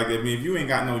depends. Like, I mean, if you ain't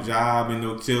got no job and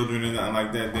no children and nothing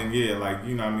like that, then yeah, like,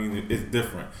 you know what I mean, it's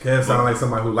different. Can't sound like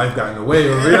somebody who life got in the way.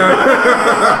 Or, you know?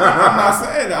 I'm not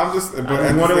saying that. I'm just, but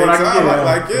at the same time,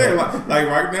 like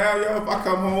right now, yo, if I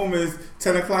come home and it's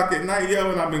 10 o'clock at night, yo,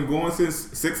 and I've been going since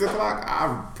 6 o'clock,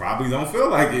 I probably don't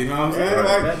feel like it. You know what I'm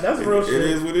saying? Like, that's real shit. It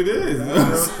is what it is. You know what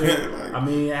I'm saying? Like, I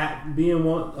mean, being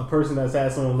a person that's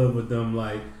had someone live with them,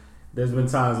 like, there's been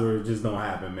times where it just don't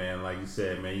happen, man. Like you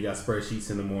said, man, you got spreadsheets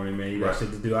in the morning, man. You got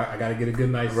shit to do. I got to get a good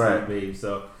night's sleep, babe.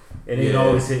 So it ain't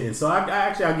always hitting. So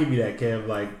I'll give you that, Kev.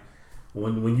 Like,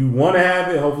 when you want to have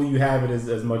it, hopefully you have it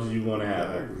as much as you want to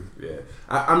have it. Yeah.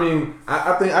 I mean,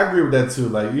 I think I agree with that too.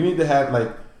 Like, you need to have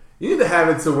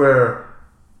it to where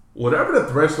whatever the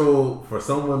threshold for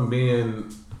someone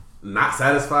being not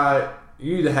satisfied,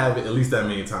 you need to have it at least that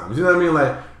many times. You know what I mean?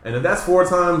 Like, and if that's 4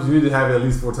 times, you need to have it at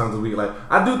least 4 times a week. Like,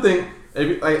 I do think,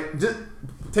 just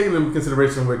taking into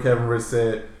consideration what Kevin Rich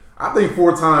said, I think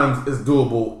 4 times is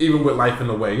doable, even with life in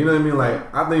the way. You know what I mean?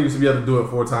 Like, I think you should be able to do it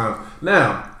 4 times.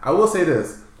 Now, I will say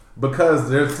this,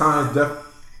 because there's times I'm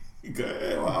just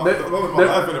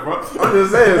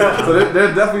saying. So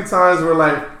there's definitely times where,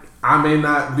 like, I may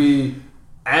not be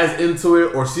as into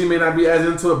it, or she may not be as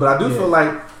into it, but I do feel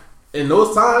like in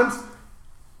those times,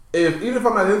 even if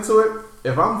I'm not into it,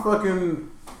 if I'm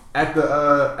fucking at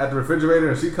the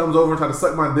refrigerator and she comes over and try to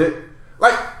suck my dick,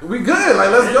 like, we good, like,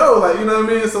 let's go, like, you know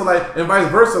what I mean? So, like, and vice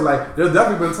versa, like, there's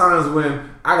definitely been times when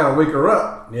I gotta wake her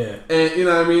up, and you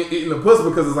know what I mean, eating the pussy,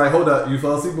 because it's like, hold up, you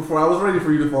fell asleep before I was ready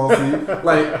for you to fall asleep,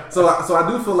 like, so I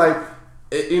do feel like,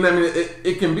 you know what I mean,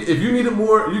 it can be, if you need it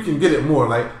more, you can get it more.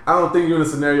 Like, I don't think you're in a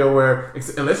scenario where,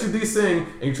 unless you de-sing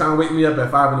and you're trying to wake me up at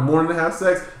 5 in the morning to have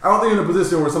sex, I don't think you're in a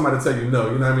position where somebody tell you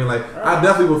no, you know what I mean? Like, I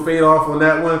definitely will fade off on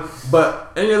that one,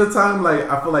 but any other time, like,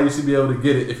 I feel like you should be able to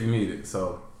get it if you need it,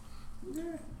 so. yeah,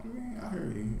 I mean, I hear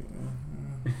you.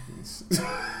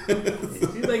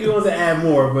 Seems like he wants to add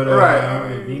more, but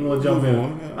right. He gonna jump in.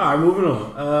 All right, moving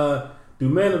on. Do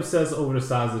men obsess over the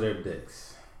size of their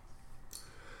dicks?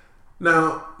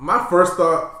 Now, my first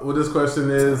thought with this question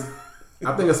is,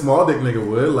 I think a small dick nigga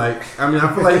would. Like, I mean,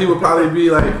 I feel like he would probably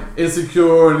be like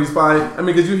insecure, and he's probably. I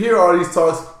mean, because you hear all these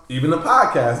talks, even the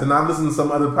podcast, and I've listened to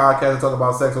some other podcasts that talk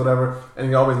about sex or whatever, and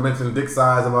you always mention dick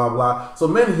size and blah blah blah. So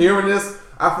men hearing this,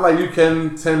 I feel like you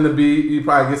can tend to be, you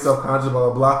probably get self-conscious, blah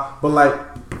blah blah. But like,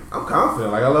 I'm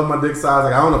confident. Like, I love my dick size.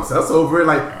 Like, I don't obsess over it.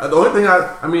 Like, the only thing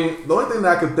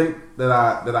that I could think that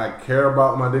I care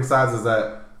about my dick size is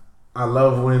that I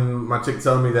love when my chick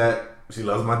tells me that she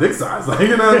loves my dick size. Like,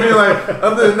 you know what I mean? Like,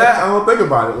 other than that, I don't think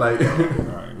about it. Like,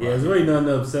 yeah, there's really nothing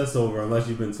to obsess over unless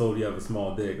you've been told you have a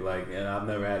small dick. Like, and I've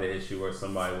never had an issue where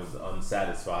somebody was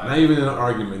unsatisfied. Not even in an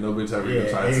argument, no bitch ever even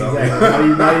tried to tell me. Exactly.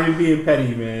 not even being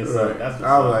petty, man. So right. that's what's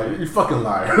I was up, like, you fucking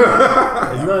liar.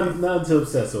 There's nothing to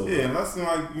obsess over. Yeah, unless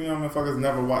like motherfuckers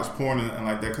never watch porn and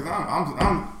like that. Cause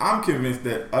I'm convinced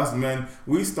that us men,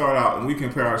 we start out and we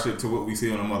compare our shit to what we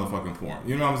see on a motherfucking porn.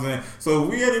 You know what I'm saying? So if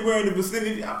we anywhere in the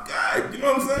vicinity, I'm good. You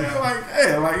know what I'm saying? Like,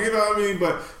 hey, like, you know what I mean?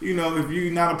 But if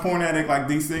you're not a porn addict like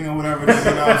DC or whatever, then, you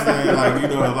know what I'm saying?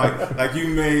 Like, like you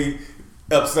may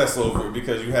obsess over it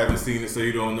because you haven't seen it, so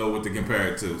you don't know what to compare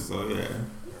it to. So yeah.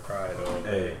 Right on.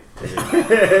 Hey.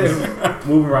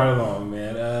 Moving right along,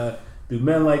 man. Do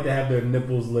men like to have their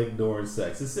nipples licked during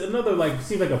sex? It's another,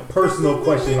 seems like a personal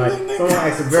question. Like, someone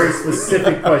asks a very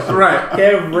specific question. Right.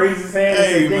 Kev raised his hand and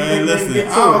Hey, said, man, listen,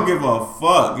 I don't give a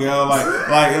fuck, yo.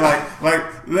 Like,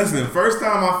 listen, first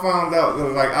time I found out,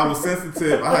 I was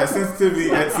sensitive. I had sensitivity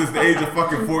since the age of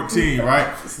fucking 14,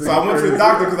 right? So I went to the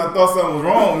doctor because I thought something was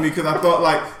wrong with me because I thought,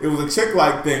 it was a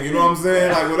chick-like thing, you know what I'm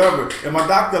saying? Like, whatever. And my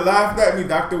doctor laughed at me,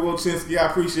 Dr. Wilczynski, I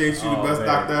appreciate you, the best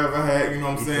doctor I ever had, you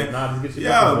know what I'm saying?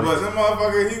 Yeah, but that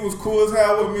motherfucker, he was cool as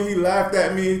hell with me. He laughed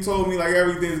at me. He told me,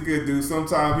 everything's good, dude.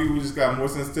 Sometimes people just got more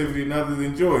sensitivity than others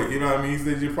enjoy it, you know what I mean? He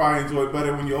said you probably enjoy it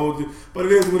better when you're older, but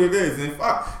it is what it is. And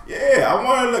fuck, yeah, I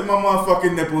want to lick my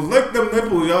motherfucking nipples. Lick them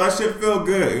nipples, y'all. That shit feel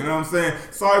good. You know what I'm saying?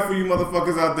 Sorry for you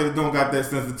motherfuckers out there that don't got that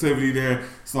sensitivity there.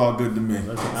 It's all good to me.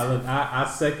 Listen, I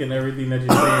second everything that you're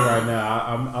saying right now.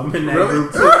 I'm in that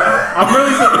group too. I'm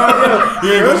really surprised.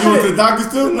 You ain't gonna go to the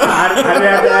doctors too? No, I didn't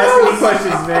have to ask any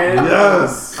questions, man.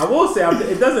 Yes. I will say,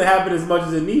 it doesn't happen as much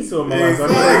as it needs to in my life. So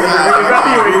I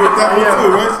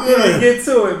get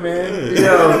to it, man.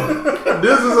 Yo,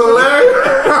 this is hilarious.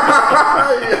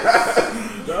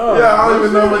 Yeah, I don't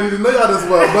even know what you know y'all this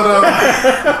well, but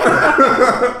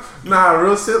nah,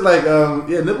 real shit.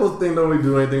 Nipples thing don't really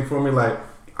do anything for me.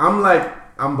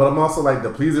 I'm also the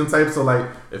pleasing type. So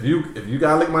if you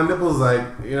gotta lick my nipples,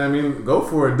 you know what I mean, go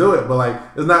for it, do it. But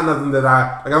it's not nothing that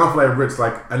I don't feel like Rich.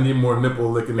 I need more nipple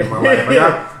licking in my life.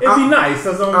 It'd be nice.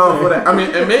 That's what I'm saying. I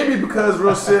mean, and maybe because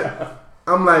real shit,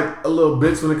 I'm a little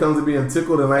bitch when it comes to being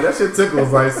tickled, and that shit tickles.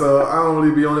 So I don't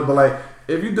really be on it, but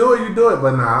if you do it, you do it.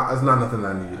 But nah, it's not nothing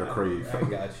I need or crave. I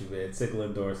got you, man.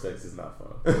 Tickling during sex is not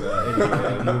fun.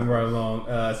 Anyway, moving right along.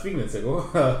 Speaking of tickle,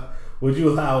 would you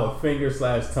allow a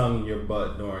finger/tongue in your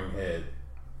butt during head?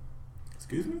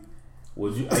 Excuse me?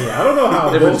 Would you? Yeah, I don't know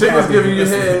how. If a chick is giving you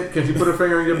head, can she put her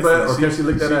finger in your butt, or can she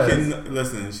lick that ass?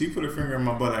 Listen, she put her finger in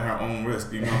my butt at her own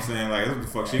risk. You know what I'm saying? What the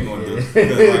fuck she gonna do?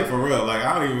 Because, for real,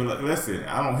 I don't even listen.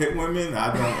 I don't hit women. I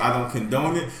don't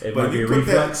condone it. But you put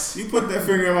that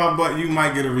finger in my butt, you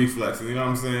might get a reflex. You know what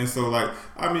I'm saying? So but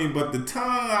the tongue,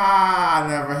 I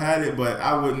never had it. But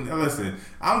I wouldn't listen.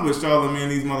 I'm with Charlamagne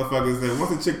and these motherfuckers that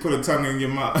once a chick put a tongue in your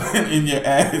mouth, in your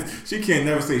ass, she can't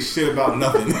never say shit about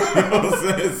nothing. You know what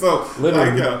I'm saying? So,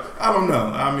 I don't know.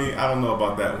 I mean, I don't know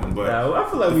about that one, but I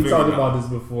feel like we talked about this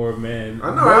before, man.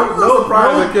 I know. I'm no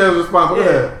surprised that Kev's responsible.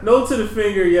 Yeah, no to the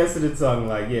finger, yes to the tongue.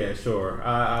 Yeah, sure.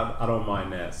 I don't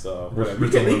mind that. So you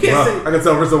can't say. I can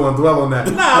tell Rich won't dwell on that.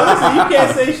 Nah, listen, you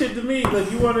can't say shit to me.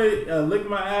 You want to lick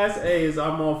my ass? Hey,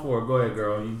 I'm all for it. Go ahead,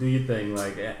 girl. You do your thing.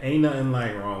 Ain't nothing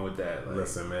wrong with that.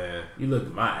 Listen, man. You look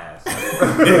at my ass.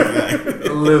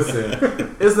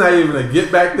 Listen, it's not even a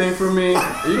get back thing for me.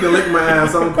 You can lick my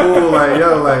ass. I'm cool. I'm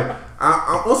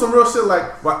on some real shit.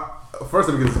 First,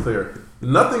 let me get this clear.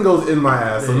 Nothing goes in my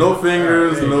ass. So no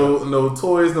fingers, no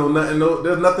toys, no nothing. No,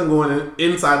 there's nothing going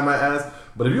inside my ass.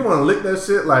 But if you want to lick that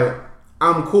shit,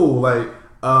 I'm cool. I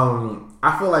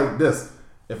feel like this.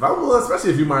 If I'm willing,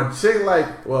 especially if you're my chick,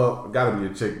 gotta be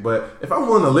a chick. But if I'm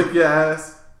willing to lick your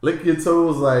ass, lick your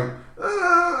toes,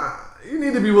 you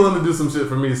need to be willing to do some shit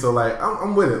for me. So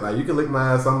I'm with it. You can lick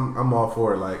my ass. I'm all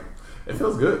for it. It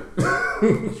feels good.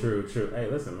 True. Hey,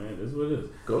 listen, man. This is what it is.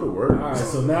 Go to work. All right.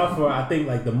 So now for I think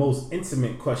the most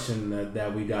intimate question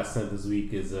that we got sent this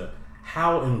week is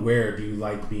how and where do you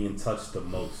like being touched the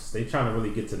most? They trying to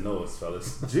really get to know us,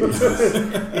 fellas. Jesus.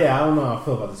 Yeah, I don't know how I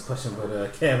feel about this question, but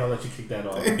Kev, I'll let you kick that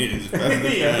off.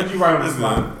 Yeah, what you right on the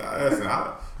spot? Listen,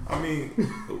 I mean,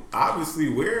 obviously,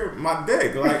 where my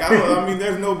dick? Like, I mean,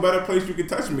 there's no better place you can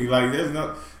touch me. Like, there's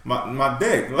no my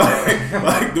dick.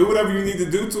 Like, do whatever you need to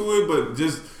do to it, but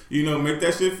just make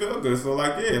that shit feel good. So,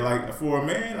 like, yeah, like for a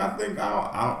man, I think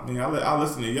I'll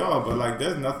listen to y'all, but like,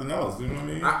 there's nothing else. You know what I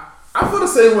mean? I feel the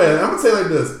same way. I'm gonna tell you like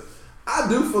this. I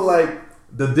do feel like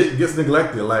the dick gets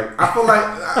neglected. Like, I feel like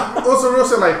on some real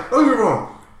shit. Like, don't get me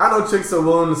wrong. I know chicks are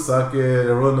willing to suck it,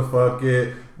 they're willing to fuck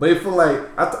it. But they feel like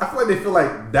I feel like they feel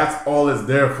like that's all it's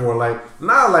there for. Like,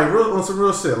 nah, like on some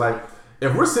real shit. Like,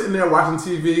 if we're sitting there watching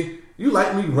TV, you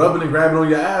like me rubbing and grabbing on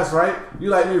your ass, right? You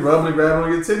like me rubbing and grabbing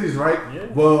on your titties, right? Yeah.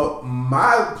 Well,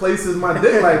 my place is my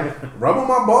dick. Like, rub on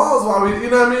my balls while we, you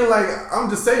know what I mean? Like, I'm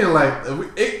just saying, like,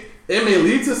 it may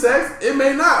lead to sex, it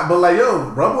may not. But like, yo,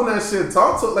 rub on that shit.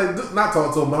 Talk to, like, not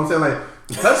talk to him, but I'm saying, like,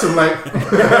 touch him, like.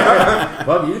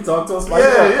 Bub, you talk to us like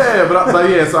yeah, that. yeah, but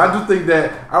yeah. So I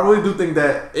really do think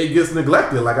that it gets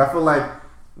neglected. Like, I feel like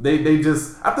they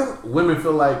just. I think women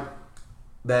feel like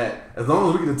that as long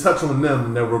as we get to touch on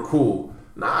them, then we're cool.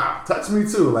 Nah, touch me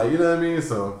too. Like, you know what I mean?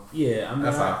 So yeah, I mean,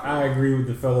 I agree with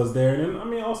the fellas there. And then, I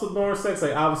mean, also during sex,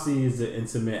 like, obviously it's an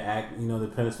intimate act.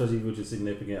 Depending, especially with your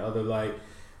significant other, like.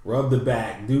 Rub the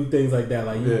back, do things like that.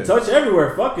 Like, you touch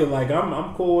everywhere. Fuck it. Like,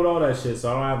 I'm cool with all that shit.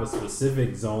 So I don't have a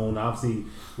specific zone. Obviously,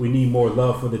 we need more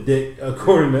love for the dick,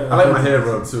 according to. I like my head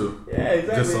rubbed too. Yeah,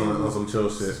 exactly. Just on some chill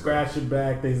shit. Scratch your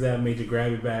back, things that made you grab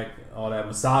your back, all that.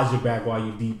 Massage your back while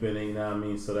you deep in it. You know what I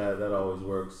mean? So that always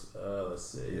works. Let's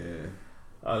see.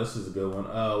 Yeah. This is a good one.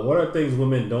 What are things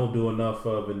women don't do enough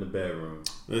of in the bedroom?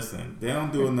 Listen, they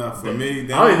don't do enough for me. I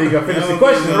don't even think I finished the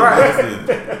question.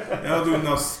 Right. They don't do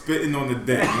enough spitting on the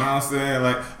dick. You know what I'm saying?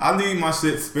 Like, I need my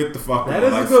shit spit the fuck on. That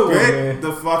is like, a good one, spit man.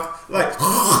 the fuck. Like,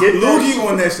 Get loogie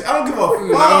on that shit. I don't give a fuck.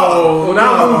 No,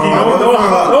 not loogie.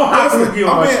 Don't have loogie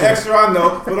on I'm my being shit. extra, I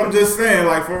know, but I'm just saying,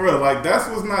 like, for real, like, that's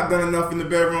what's not done enough in the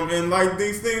bedroom. And like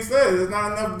these things say, there's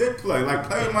not enough dick play. Like,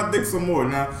 play with my dick some more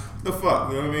now. The fuck,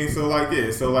 you know what I mean? So like,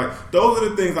 yeah, so like, those are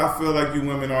the things I feel like you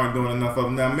women aren't doing enough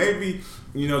of. Now, maybe,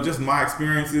 just my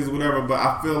experiences, whatever, but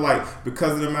I feel like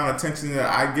because of the amount of attention that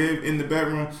I give in the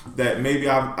bedroom, that maybe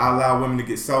I allow women to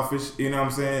get selfish, you know what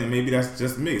I'm saying? And maybe that's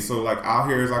just me. So like, out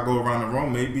here as I go around the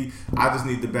room, maybe I just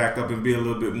need to back up and be a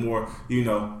little bit more,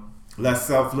 less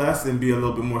selfless and be a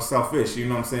little bit more selfish, you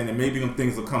know what I'm saying? And maybe them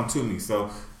things will come to me. So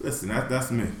listen,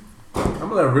 that's me. I'm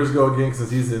gonna let Rich go again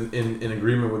since he's in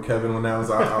agreement with Kevin on that one.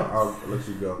 So I'll let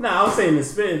you go. Nah, I was saying the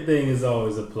spitting thing is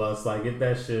always a plus. Like, get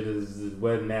that shit as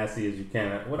wet and nasty as you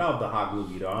can without the hot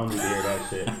loogie though. I don't need to hear that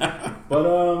shit. But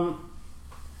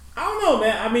I don't know,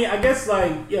 man. I mean, I guess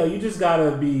like, you just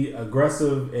gotta be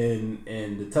aggressive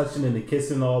and the touching and the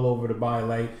kissing all over the body.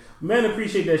 Like, men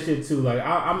appreciate that shit too. Like,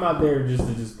 I'm not there just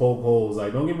to poke holes.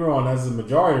 Like, don't get me wrong, that's the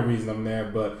majority of the reason I'm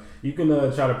there. But you can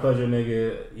try to pleasure a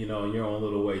nigga, in your own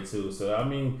little way too. So I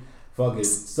mean, fuck it,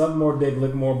 suck more dick,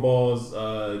 lick more balls,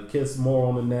 kiss more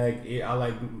on the neck. I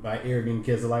like my ear getting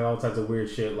kissed. I like all types of weird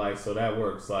shit. Like, so that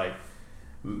works. Like,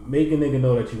 make a nigga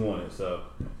know that you want it. So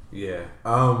yeah.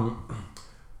 I'm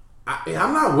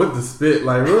not with the spit.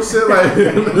 Like, real shit. Like,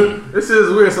 this shit is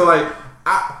weird. So like,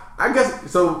 I guess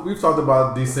so. We've talked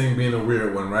about these things being a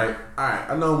weird one, right? All right,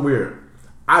 I know I'm weird.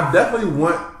 I definitely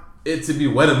want it to be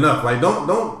wet enough. Like, don't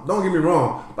get me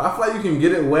wrong, but I feel like you can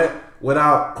get it wet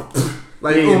without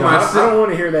like on my shit. I don't want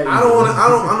to hear that. I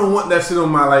don't want that shit on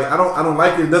my, like, I don't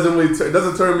like it. It doesn't really it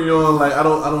doesn't turn me on. Like, I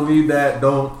don't need that.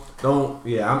 Don't.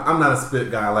 Yeah, I'm not a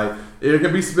spit guy. Like, it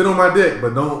can be spit on my dick,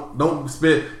 but don't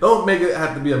spit. Don't make it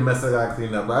have to be a mess I gotta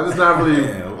clean up. Like, I just not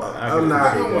really. I'm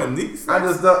not. I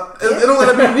just don't. It don't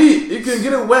gotta be neat. You can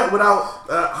get it wet without.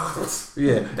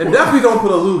 Yeah, and definitely don't put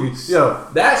a loogie. Yo,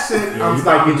 that shit. I'm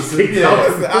stopping.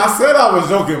 I said I was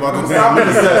joking about the damn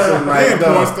session. Like,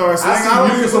 porn star saying I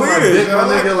don't even on my dick, my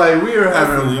nigga. Like, we are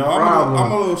having problems.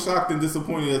 I'm a little shocked and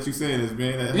disappointed that you saying this,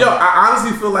 man. Yo, I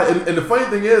honestly feel like, and the funny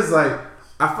thing is, like,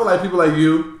 I feel like people like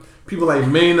you, people like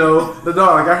Mano, the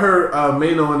dog. Like, I heard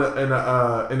Mano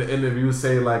in the interview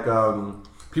say, like,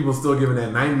 people still giving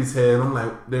that 90s head. And I'm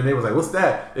like, then they was like, what's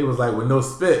that? It was like, with no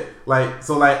spit. Like,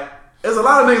 so like, there's a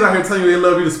lot of niggas out here telling you they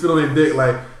love you to spit on their dick.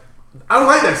 Like, I don't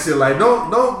like that shit. Like,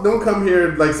 don't come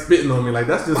here like spitting on me. Like,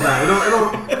 that's just not.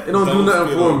 It don't do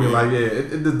nothing for me. Like, yeah,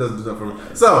 it just doesn't do nothing for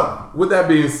me. So, with that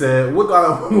being said, what do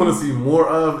I want to see more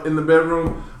of in the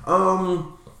bedroom?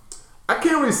 I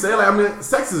can't really say. Like, I mean,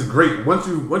 sex is great once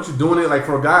you're doing it. Like,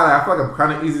 for a guy, like, I feel like I'm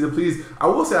kind of easy to please. I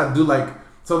will say I do like,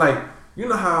 so like, you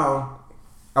know how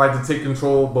I like to take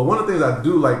control. But one of the things I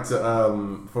do like to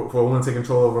for a woman to take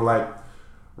control over, like,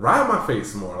 ride my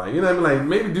face more. Like, you know what I mean? Like,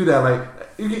 maybe do that. Like,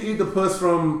 you can eat the puss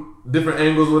from different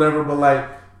angles, whatever. But like,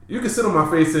 you can sit on my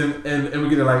face and we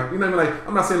get it. Like, you know what I mean? Like,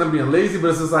 I'm not saying I'm being lazy, but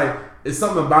it's just like, it's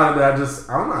something about it that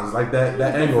I don't know, I just like that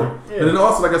angle. Yeah. And then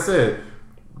also, like I said,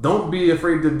 don't be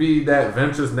afraid to be that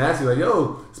venturous, nasty. Like,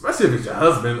 yo, especially if it's your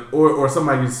husband or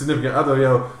somebody, your significant other,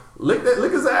 yo, lick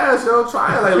his ass, yo,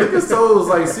 try it. Like, lick his toes.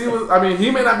 Like, see what, I mean,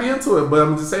 he may not be into it, but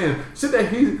I'm just saying, shit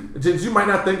that you might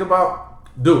not think about,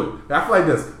 do it. I feel like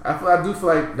this. I do feel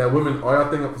like that women, all y'all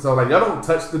think, so like, y'all don't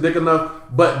touch the dick enough,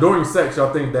 but during sex,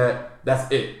 y'all think that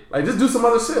that's it. Like, just do some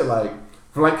other shit. Like,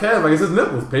 for like Kev, like, it's his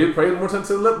nipples. Pay more attention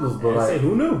to the nipples. But like, say,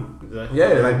 who knew?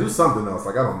 Yeah, like, do something else.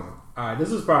 Like, I don't know. All right,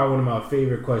 this is probably one of my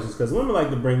favorite questions because women like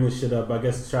to bring this shit up. I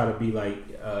guess to try to be like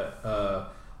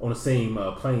on the same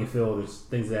playing field and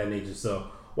things of that nature. So,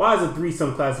 why is a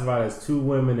threesome classified as 2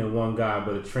 women and 1 guy,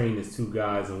 but a train is 2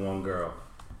 guys and 1 girl?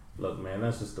 Look, man,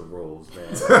 that's just the rules, man.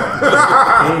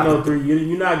 Ain't no 3.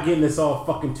 You're not getting this all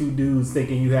fucking 2 dudes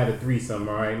thinking you had a threesome,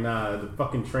 all right? Nah, the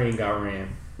fucking train got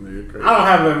ran. I don't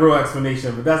have a real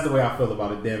explanation, but that's the way I feel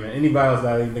about it. Damn it. Anybody else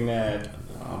got anything to add?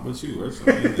 But you, Rich,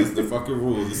 I mean, it's the fucking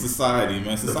rules. It's society,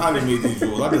 man. Society made these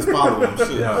rules. I just follow them.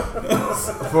 Shit. Yeah.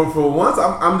 For once,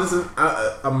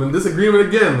 I'm in disagreement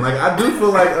again. Like, I do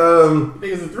feel like you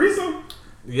think it's a threesome?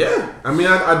 Yeah, I mean,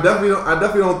 I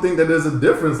definitely don't think that there's a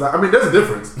difference. Like, I mean, there's a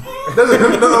difference. Don't get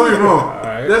me wrong.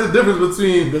 Right. There's a difference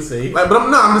between. Like, but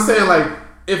I'm just saying, like,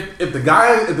 if the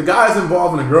guy is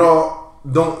involved and the girl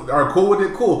are cool with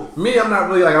it, cool. Me, I'm not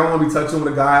really like, I don't want to be touching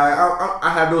with a guy. I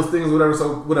have those things, whatever.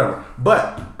 So whatever.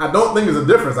 But I don't think there's a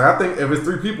difference. Like, I think if it's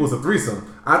 3 people, it's a threesome.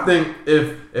 I think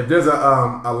if there's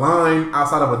a line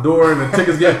outside of a door and the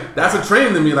tickets that's a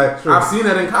train to me. Like, sure. I've seen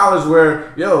that in college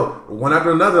where, yo, one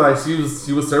after another, like, she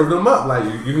was serving them up. Like,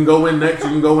 you can go in next, you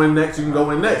can go in next, you can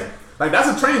go in next. Like,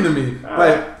 that's a train to me.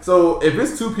 Like, so if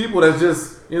it's 2 people that's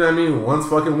just, you know what I mean, one's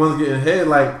fucking, one's getting head,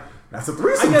 like, that's a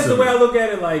threesome. I guess the way I look at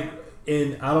it, like,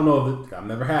 and I don't know if I've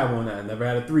never had one. I never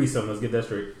had a threesome. Let's get that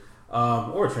straight.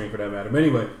 Or a train for that matter. But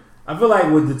anyway, I feel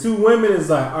like with the 2 women, it's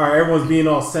like, all right, everyone's being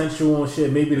all sensual and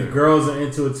shit. Maybe the girls are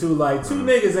into it too. Like, 2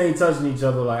 niggas ain't touching each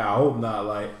other. Like, I hope not.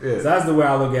 Like, so that's the way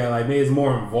I look at it. Like, maybe it's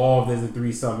more involved as a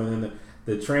threesome, and then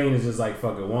the train is just like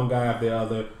fucking one guy after the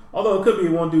other. Although it could be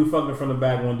one dude fucking from the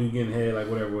back, one dude getting head, like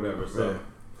whatever. So.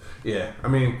 Yeah, I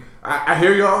mean, I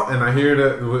hear y'all, and I hear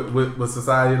that with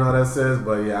society and all that says,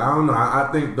 but yeah, I don't know. I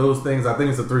think those things. I think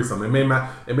it's a threesome. It may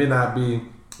not be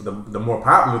the more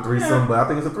popular threesome, but I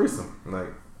think it's a threesome.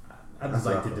 Like, I just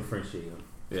like to differentiate them.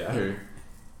 Yeah, I hear you.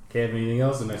 Kev, anything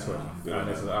else? The next one.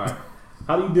 All right.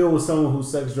 How do you deal with someone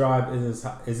whose sex drive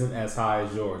isn't as high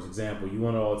as yours? Example: you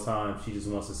want it all the time, she just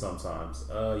wants it sometimes.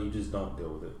 You just don't deal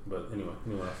with it. But anyway,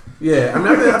 anyone else? Yeah, I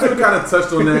mean, I think we kind of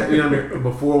touched on that. You know what I mean?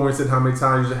 Before when we said how many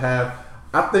times you should have.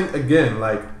 I think again,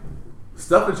 like,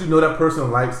 stuff that you know that person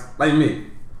likes, like me.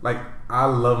 Like, I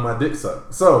love my dick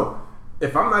sucked. So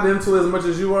if I'm not into it as much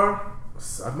as you are,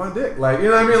 suck my dick. Like,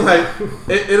 you know what I mean?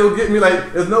 Like, it'll get me,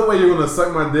 like, there's no way you're gonna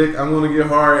suck my dick. I'm gonna get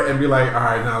hard and be like, all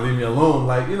right, now leave me alone.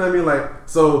 Like, you know what I mean? Like,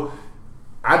 so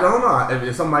I don't know. If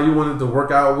it's somebody you wanted to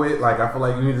work out with, like, I feel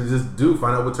like you need to just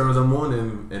find out what turns them on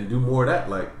and do more of that.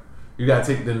 Like, you gotta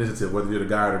take the initiative, whether you're the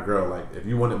guy or the girl. Like, if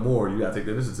you want it more, you gotta take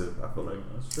the initiative. I feel like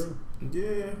that's true.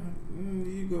 Yeah,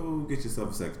 you go get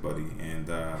yourself a sex buddy and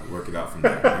work it out from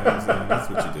there. You know what I'm saying? That's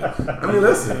what you do. I mean,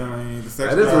 listen. You know what I mean? The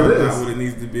sex drive is not what it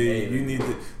needs to be. You need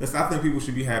to. I think people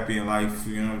should be happy in life.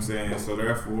 You know what I'm saying? So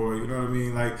therefore, you know what I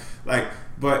mean? Like.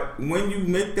 But when you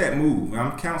make that move,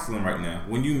 I'm counseling right now.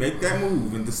 When you make that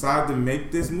move and decide to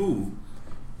make this move,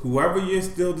 whoever you're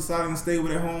still deciding to stay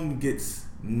with at home gets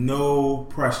no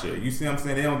pressure. You see what I'm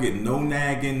saying? They don't get no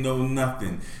nagging, no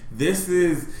nothing. This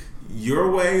is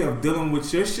your way of dealing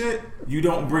with your shit. You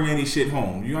don't bring any shit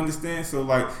home. You understand? So,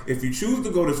 like, if you choose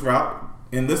to go this route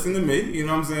and listen to me, you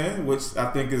know what I'm saying? Which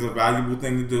I think is a valuable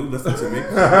thing to do. Listen to me. You know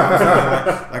what I'm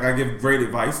saying? Like I give great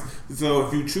advice. So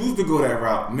if you choose to go that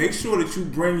route, make sure that you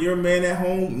bring your man at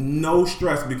home no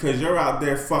stress, because you're out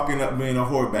there fucking up being a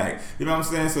whore bag. You know what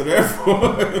I'm saying? So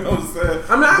therefore, you know what I'm saying?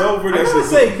 I mean, don't bring that shit. I gotta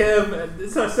say, Kev,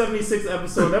 it's our 76th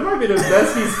episode. That might be the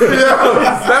best piece of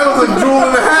that was a jewel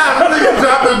and a half. I think you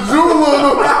dropped a jewel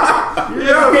on him.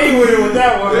 You're okay with it with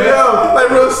that one. Yeah, like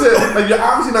real shit. Like, you're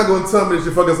obviously not gonna tell me that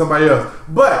you're fucking somebody else.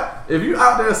 But if you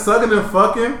out there sucking and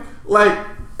fucking, like,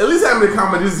 at least have me a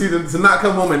comment to not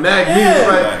come home and nag me.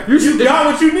 Like, you got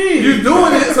what you need. You're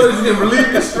doing it so that you can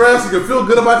relieve your stress. You can feel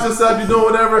good about yourself. You're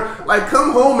doing whatever. Like,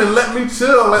 come home and let me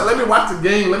chill. Like, let me watch the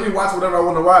game. Let me watch whatever I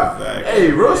want to watch. Exactly.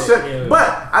 Hey, real shit. Yeah.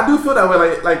 But I do feel that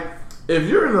way. Like, if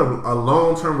you're in a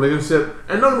long-term relationship,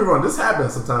 and don't get me wrong, this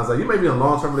happens sometimes. Like, you may be in a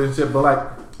long-term relationship, but like,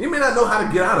 you may not know how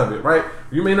to get out of it, right?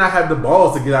 You may not have the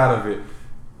balls to get out of it,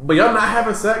 but y'all not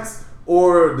having sex,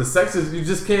 or the sex is you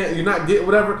just can't, you're not getting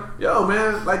whatever. Yo,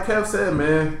 man, like Kev said,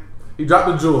 man, he dropped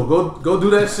the jewel. Go do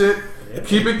that shit. Yeah.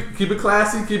 Keep it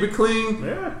classy, keep it clean,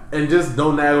 and just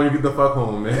don't nag when you get the fuck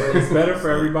home, man. It's better for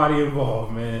everybody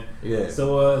involved, man. Yeah.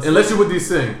 So unless you're with these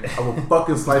thing, I will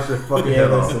fucking slice your fucking head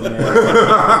off.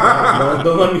 Man.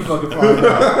 Don't let me fucking find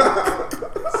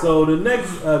out. So the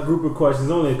next group of questions,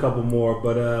 only a couple more,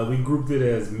 but we grouped it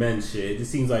as men shit. It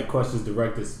just seems like questions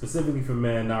directed specifically for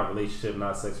men, not relationship,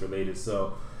 not sex related.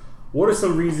 So, what are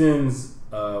some reasons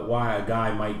why a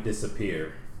guy might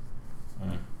disappear?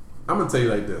 I'm gonna tell you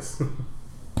like this.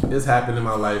 It's happened in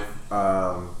my life,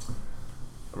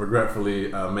 regretfully,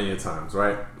 many times,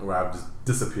 right? Where I've just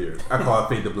disappeared. I call it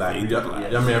fade to black.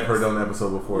 Y'all may have heard on the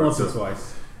episode before. Once or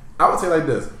twice. I would say like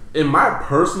this. In my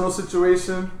personal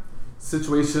situations,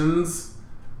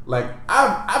 like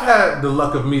I've had the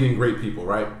luck of meeting great people,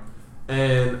 right?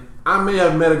 And I may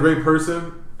have met a great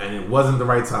person, and it wasn't the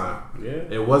right time. Yeah.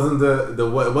 It wasn't it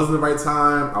wasn't the right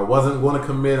time. I wasn't going to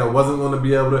commit. I wasn't going to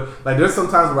be able to. Like, there's some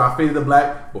times where I faded to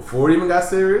black before it even got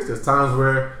serious. There's times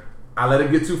where I let it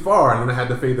get too far and then I had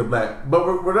to fade to black.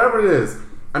 But whatever it is,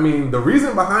 I mean, the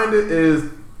reason behind it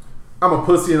is I'm a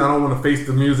pussy and I don't want to face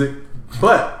the music.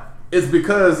 But it's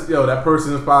because, that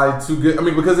person is probably too good. I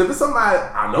mean, because if it's somebody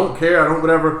I don't care, I don't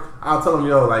whatever, I'll tell them,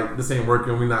 like, this ain't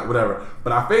working, we not whatever.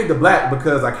 But I fade to black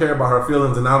because I care about her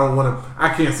feelings and I don't want to,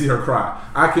 I can't see her cry.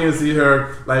 I can't see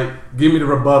her, like, give me the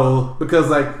rebuttal. Because,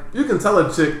 like, you can tell a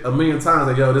chick a million times,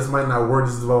 like, this might not work,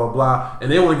 this is blah, blah, blah.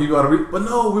 And they want to give you all the but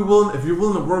no, if you're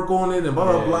willing to work on it and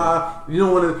blah, blah, blah. You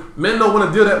don't want to, men don't want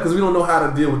to deal with that because we don't know how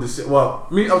to deal with this shit. Well,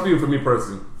 I'll speak for me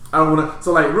personally. I don't want to.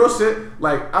 So, like, real shit,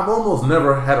 like, I've almost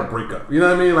never had a breakup. You know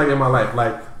what I mean? Like, in my life.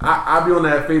 Like, I be on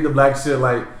that fade to black shit,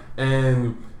 like,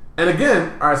 and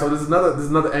again, all right, so there's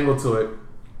another angle to it.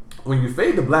 When you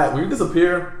fade to black, when you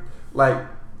disappear, like,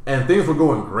 and things were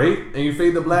going great, and you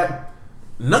fade to black,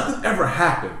 nothing ever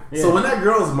happened. Yeah. So when that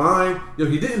girl's mine,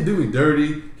 he didn't do me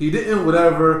dirty. He didn't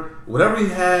whatever he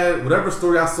had, whatever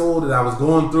story I sold that I was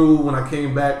going through when I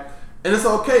came back, and it's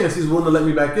okay, and she's willing to let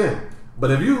me back in. But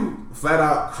if you flat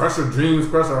out crush her dreams,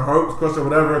 crush her hopes, crush her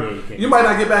whatever, you might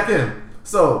not get back in.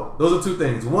 So those are two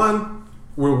things. One,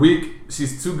 we're weak.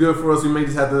 She's too good for us. We may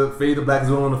just have to fade to black because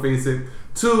we don't want to face it.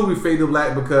 Two, we fade to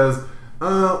black because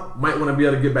might want to be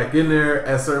able to get back in there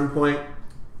at a certain point.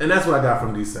 And that's what I got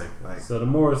from these things. Like, so the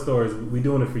moral story is we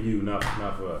doing it for you, not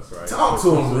for us, right? Talk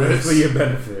to him, Rich. For your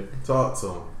benefit. Talk to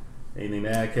him. Anything to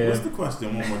add, Kev? What's the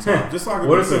question one more time? Just so I can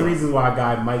what are some reasons why a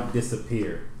guy might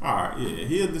disappear? Alright, yeah,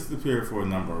 he'll disappear for a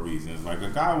number of reasons. Like, a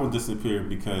guy will disappear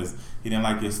because he didn't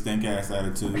like his stink ass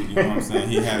attitude. You know what I'm saying?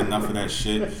 He had enough of that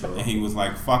shit, and he was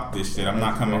like, "Fuck this shit. I'm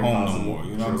not coming home no more."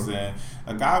 You know what I'm saying?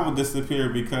 A guy will disappear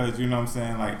because, you know what I'm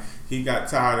saying, like, he got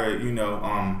tired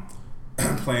of,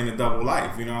 playing the double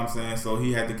life, you know what I'm saying? So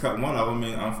he had to cut one of them,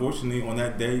 and unfortunately on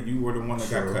that day you were the one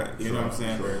that got cut. You know what I'm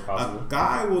saying? A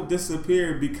guy will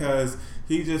disappear because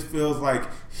he just feels like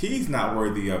he's not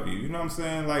worthy of you. You know what I'm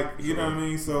saying? Like, you know what I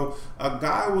mean? So a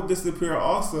guy will disappear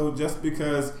also just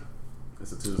because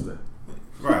it's a Tuesday.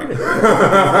 Right.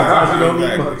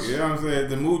 Exactly. You know what I'm saying?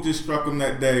 The mood just struck him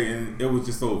that day and it was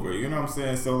just over. You know what I'm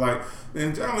saying? So, like,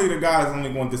 then generally the guy's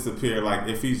only going to disappear, like,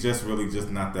 if he's just really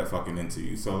just not that fucking into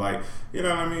you. So, like, you know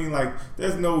what I mean? Like,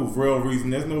 there's no real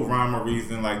reason. There's no rhyme or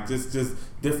reason. Like, just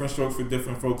different strokes for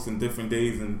different folks and different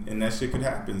days, and that shit could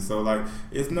happen. So, like,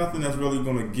 it's nothing that's really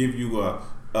going to give you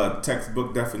a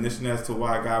textbook definition as to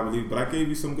why a guy would leave, but I gave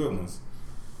you some good ones.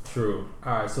 True.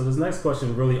 All right, so this next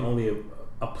question really only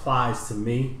applies to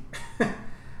me.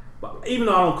 Even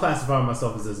though I don't classify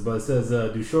myself as this, but it says,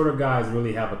 do shorter guys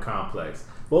really have a complex?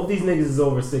 Both these niggas is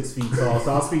over 6 feet tall,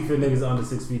 so I'll speak for niggas under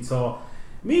 6 feet tall.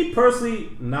 Me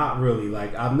personally, not really.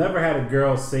 Like, I've never had a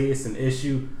girl say it's an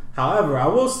issue. However, I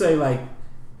will say, like,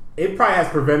 it probably has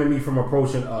prevented me from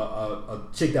approaching a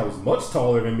chick that was much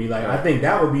taller than me. Like, I think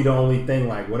that would be the only thing,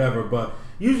 like, whatever. But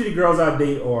usually girls I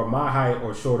date are my height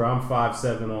or shorter. I'm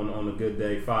 5'7" on a good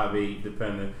day, 5'8",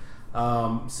 depending.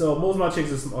 So most of my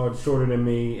chicks are shorter than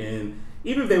me, and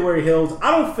even if they wear heels,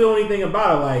 I don't feel anything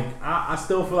about it. Like, I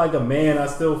still feel like a man. I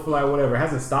still feel like whatever. It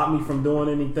hasn't stopped me from doing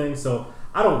anything, so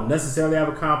I don't necessarily have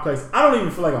a complex. I don't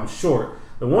even feel like I'm short.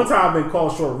 The one time I've been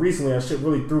called short recently, that shit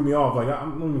really threw me off. Like, I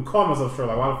don't even call myself short.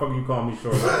 Like, why the fuck are you calling me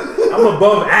short? Like, I'm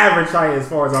above average height as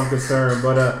far as I'm concerned.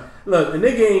 But look, a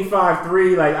nigga ain't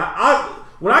 5'3". Like,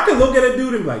 when I can look at a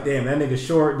dude and be like, damn, that nigga's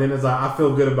short, then it's like I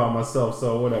feel good about myself.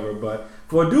 So whatever. But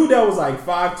For a dude that was like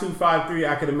 5'2", 5'3",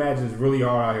 I could imagine it's really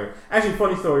hard out here. Actually,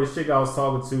 funny story. This chick I was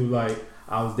talking to, like,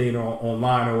 I was dating her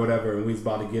online or whatever, and we was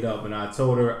about to get up, and I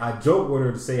told her, I joked with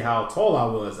her to say how tall I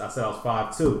was. I said I was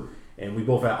 5'2", and we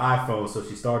both had iPhones, so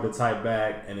she started to type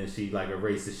back, and then she like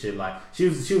erased the shit. Like she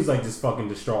was like just fucking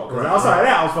distraught. Because outside of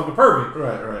that, I was fucking perfect.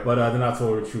 Right. But then I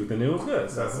told her the truth, and it was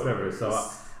good. So whatever. So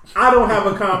I don't have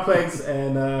a complex,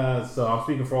 and so I'm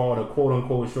speaking for all the quote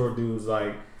unquote short dudes.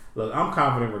 Like, look, I'm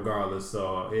confident regardless,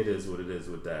 so it is what it is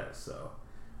with that. So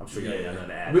I'm sure you ain't got nothing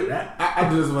to add to that. I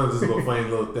just want to just a little funny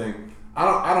little thing.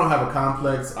 I don't have a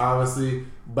complex, obviously,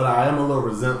 but I am a little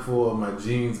resentful of my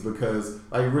genes because,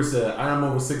 like Rich said, I am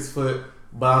over 6 foot,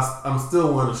 but I'm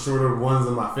still one of the shorter ones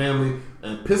in my family,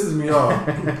 and it pisses me off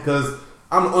because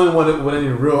I'm the only one with any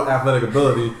real athletic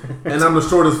ability, and I'm the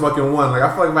shortest fucking one. Like,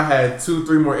 I feel like if I had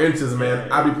 2-3 more inches,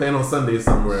 man, I'd be playing on Sundays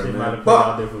somewhere, Shit man. might have played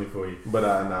out differently for you. But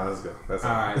nah, let's go. That's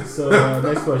all right. So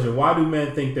next question: why do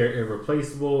men think they're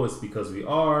irreplaceable? It's because we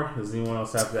are. Does anyone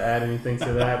else have to add anything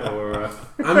to that? Or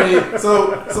I mean,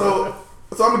 so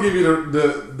I'm gonna give you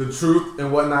the truth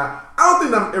and whatnot. I don't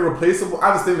think I'm irreplaceable.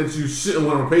 I just think that you shouldn't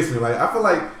want to replace me. Like, I feel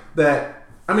like that.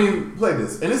 I mean, play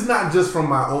this, and it's not just from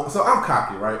my own. So I'm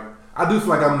cocky, right? I do feel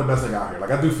like I'm the best nigga out here.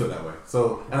 Like, I do feel that way.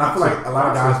 So, and I feel like a lot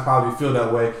of guys probably feel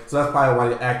that way. So that's probably why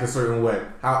you act a certain way.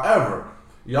 However,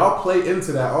 y'all play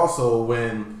into that also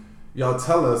when y'all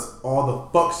tell us all the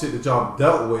fuck shit that y'all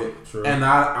dealt with. True. And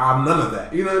I'm none of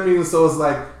that. You know what I mean? So it's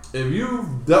like, if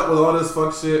you've dealt with all this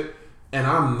fuck shit and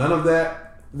I'm none of that,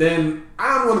 then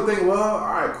I'm going to think, well, all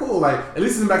right, cool. Like, at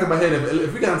least in the back of my head,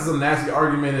 if we got into some nasty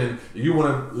argument and you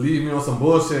want to leave me on some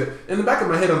bullshit, in the back of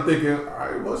my head, I'm thinking, all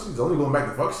right, well, she's only going back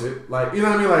to fuck shit. Like, you know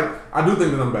what I mean? Like, I do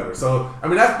think that I'm better. So, I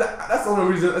mean, that's the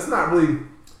only reason. It's not really, like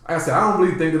I said, I don't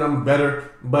really think that I'm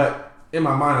better, but in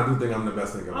my mind, I do think I'm the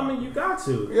best thing about. I mean, you got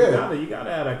to. Yeah. You got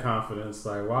to have that confidence.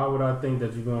 Like, why would I think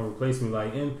that you're going to replace me?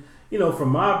 Like, and, you know, from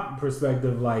my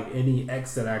perspective, like, any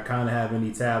ex that I kind of have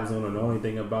any tabs on or know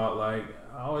anything about, like,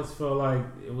 I always feel like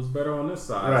it was better on this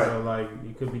side. Right. So, like,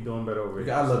 you could be doing better over here. You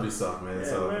gotta love yourself, man. Yeah,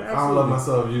 so, man, if I don't love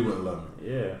myself, you wouldn't love me.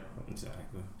 Yeah.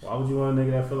 Exactly. Why would you want a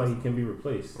nigga that feel like he can be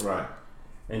replaced? Right.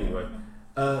 Anyway.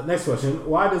 Next question.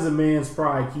 Why does a man's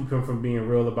pride keep him from being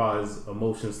real about his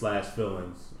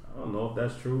emotions/feelings? I don't know if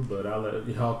that's true, but I'll let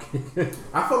y'all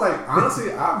I feel like,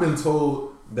 honestly, I've been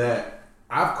told that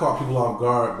I've caught people off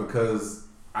guard because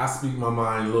I speak my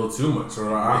mind a little too much,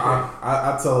 or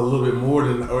I tell a little bit more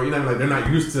than, or you know what I mean, like they're not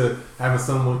used to having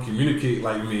someone communicate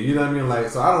like me, you know what I mean, like,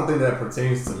 so I don't think that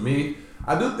pertains to me.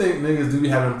 I do think niggas do be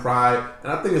having pride,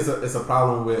 and I think it's a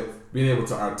problem with being able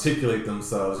to articulate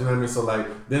themselves, you know what I mean, so like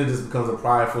then it just becomes a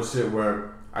prideful shit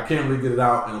where I can't really get it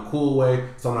out in a cool way,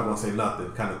 so I'm not gonna say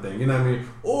nothing kind of thing, you know what I mean,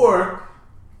 or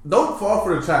don't fall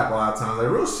for the trap a lot of times, like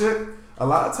real shit, a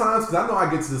lot of times, because I know I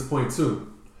get to this point too.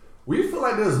 We feel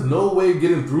like there's no way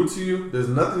getting through to you. There's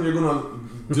nothing you're gonna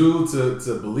do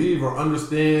to believe or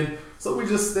understand. So we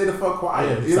just stay the fuck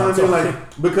quiet. You know what I mean? Like,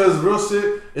 because real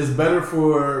shit is better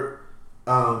for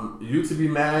you to be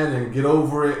mad and get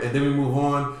over it, and then we move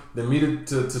on, than me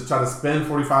to try to spend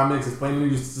 45 minutes explaining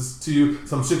to you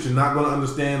some shit you're not gonna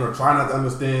understand or try not to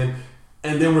understand.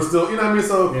 And then we're still, you know what I mean?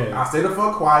 So I stay the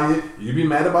fuck quiet. You be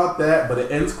mad about that, but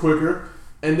it ends quicker.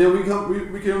 And then we can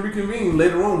reconvene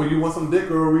later on when you want some dick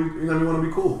or we want to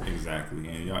be cool. Exactly,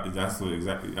 and that's what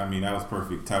exactly. I mean, that was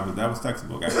perfect. That was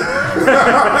textbook. But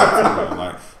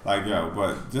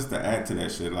just to add to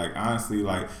that shit, like honestly,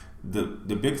 like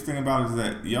the biggest thing about it is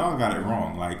that y'all got it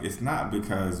wrong. Like, it's not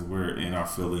because we're in our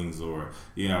feelings or,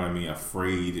 you know what I mean,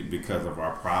 afraid because of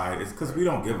our pride. It's because we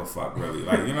don't give a fuck, really.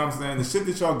 Like, you know what I'm saying? The shit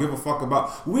that y'all give a fuck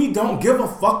about, we don't give a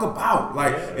fuck about.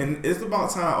 Like, and it's about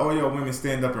time all y'all women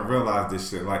stand up and realize this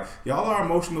shit. Like, y'all are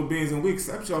emotional beings and we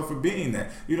accept y'all for being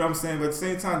that. You know what I'm saying? But at the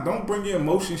same time, don't bring your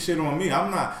emotion shit on me. I'm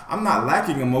not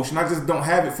lacking emotion. I just don't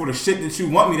have it for the shit that you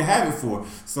want me to have it for.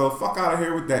 So fuck out of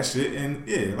here with that shit. And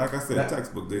yeah, like I said,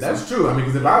 textbook this. That's true. I mean,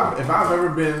 because if I've ever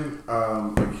been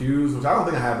accused, which I don't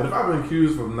think I have, but if I've been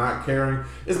accused of not caring,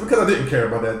 it's because I didn't care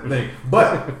about that thing.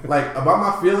 But like about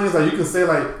my feelings, like you can say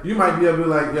like you might be able to be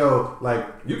like, yo, like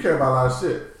you care about a lot of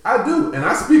shit. I do, and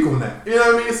I speak on that. You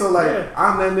know what I mean? So like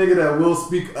I'm that nigga that will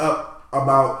speak up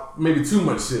about maybe too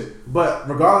much shit. But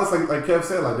regardless, like Kev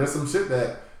said, like there's some shit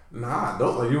that I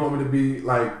don't. Like you want me to be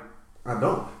like, I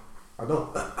don't. I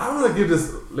want to give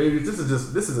this lady. This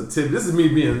is a tip. This is me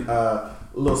being a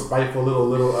little spiteful,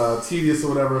 little tedious or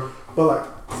whatever. But like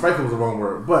spiteful was the wrong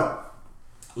word. But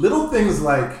little things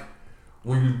like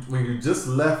when you just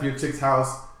left your chick's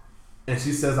house and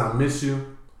she says I miss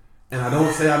you, and I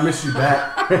don't say I miss you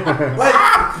back. Like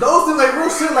those things, like real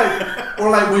shit, like, or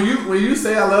like when you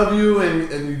say I love you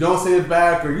and you don't say it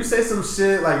back, or you say some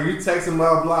shit like you text and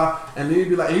blah blah, and then you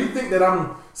be like, and you think that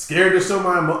I'm scared to show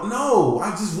my emotion. No,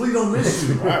 I just really don't miss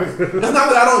you. Right? It's not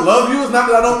that I don't love you. It's not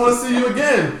that I don't want to see you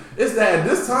again. It's that at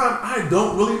this time I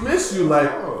don't really miss you. Like,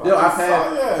 I've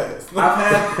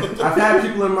had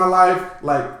people in my life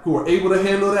like who were able to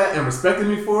handle that and respected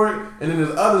me for it, and then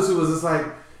there's others who was just like,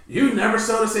 you never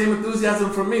show the same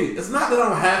enthusiasm for me. It's not that I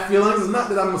don't have feelings. It's not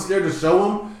that I'm scared to show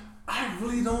them. I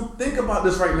really don't think about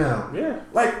this right now. Yeah.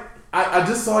 Like, I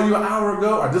just saw you an hour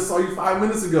ago. I just saw you 5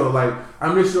 minutes ago. Like,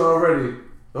 I miss you already.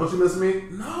 Don't you miss me?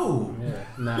 No. Yeah,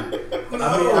 nah. I mean,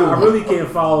 I really can't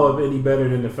follow up any better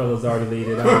than the fellas already laid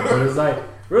it out. But it's like,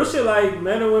 real shit, like,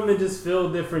 men and women just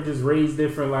feel different, just raised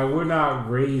different. Like, we're not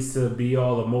raised to be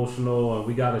all emotional and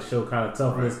we got to show kind of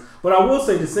toughness. Right. But I will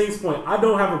say, to Saint's point, I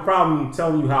don't have a problem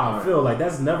telling you how I feel. Like,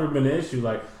 that's never been an issue.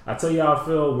 Like, I tell you how I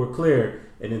feel, we're clear.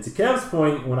 And then to Kev's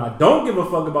point, when I don't give a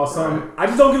fuck about something, I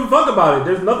just don't give a fuck about it.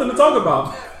 There's nothing to talk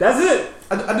about. That's it.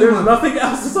 There's nothing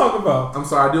else to talk about. I'm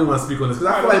sorry, I do want to speak on this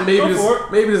because I feel like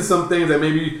maybe there's some things that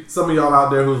maybe some of y'all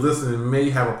out there who's listening may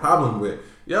have a problem with.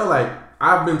 Yo, like,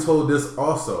 I've been told this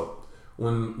also.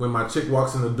 When my chick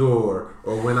walks in the door,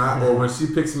 or when she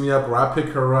picks me up, or I pick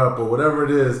her up, or whatever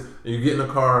it is, and you get in the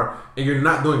car and you're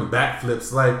not doing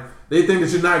backflips, like, they think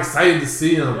that you're not excited to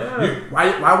see them. Yeah.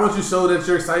 Why won't you show that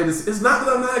you're excited to see? It's not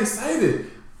that I'm not excited.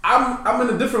 I'm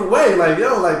in a different way. Like,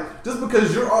 yo, like, just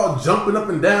because you're all jumping up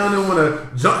and down and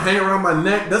want to hang around my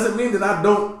neck doesn't mean that I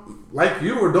don't like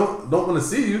you or don't want to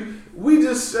see you. We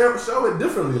just show it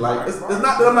differently. Like, it's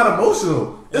not that I'm not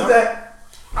emotional. It's that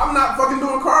I'm not fucking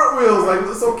doing cartwheels. Like,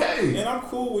 it's okay. And I'm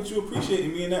cool with you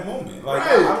appreciating me in that moment. Like,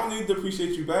 I don't need to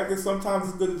appreciate you back. And sometimes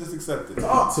it's good to just accept it.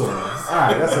 Talk to us. All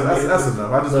right, that's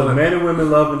enough. I just want men and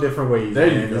women love in different ways. There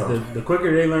you go. The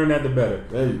quicker they learn that, the better.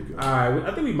 There you go. All right,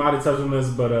 I think we might have touched on this,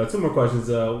 but two more questions.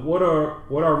 What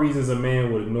are reasons a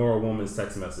man would ignore a woman's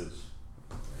text message?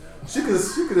 She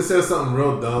could have said something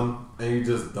real dumb, and you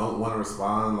just don't want to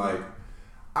respond. Like,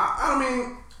 I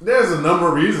mean. There's a number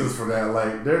of reasons for that.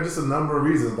 Like, there are just a number of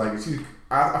reasons. Like,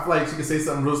 I feel like she could say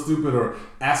something real stupid or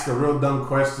ask a real dumb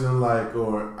question, like,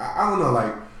 or I don't know,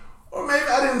 like, or maybe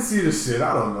I didn't see the shit.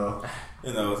 I don't know.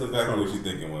 You know, it's exactly what you're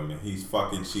thinking, women. He's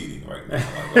fucking cheating right now.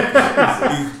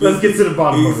 He's busy, let's get to the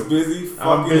bottom of it. He's busy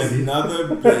fucking another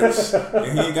bitch,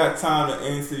 and he ain't got time to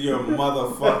answer your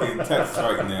motherfucking text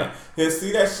right now. He'll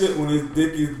see that shit when his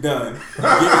dick is done. Get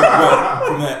it wet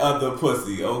from that other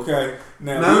pussy, okay?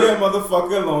 Now leave that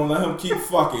motherfucker alone. Let him keep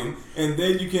fucking, and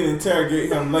then you can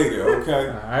interrogate him later, okay?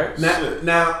 All right.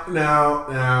 Now.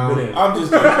 I'm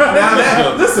just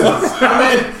joking. Listen.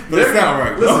 I mean, but it's not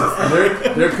right.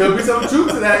 Listen, there could be some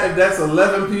truth to that if that's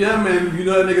 11 p.m. and you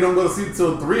know that nigga don't go to sleep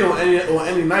till 3 on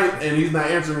any night and he's not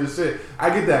answering his shit. I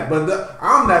get that, but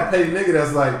I'm that petty nigga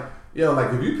that's like, yo,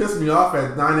 like if you piss me off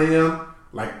at 9 a.m.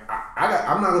 like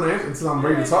I'm not gonna answer until I'm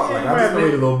ready to talk. Like I just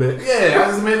wait a little bit. Yeah,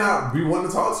 I just may not be wanting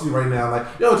to talk to you right now. Like,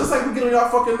 yo, just like we get on y'all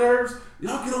fucking nerves,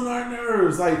 y'all get on our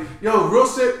nerves. Like, yo, real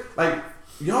shit. Like,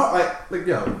 y'all like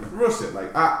yo, real shit.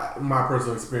 Like my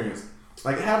personal experience.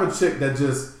 Like, have a chick that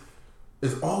just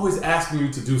is always asking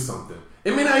you to do something.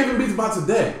 It may not even be about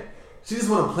today. She just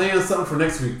want to plan something for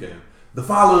next weekend, the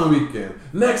following weekend,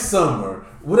 next summer,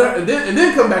 whatever, and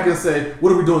then come back and say,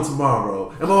 what are we doing tomorrow?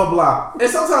 And blah blah blah. And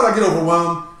sometimes I get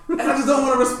overwhelmed and I just don't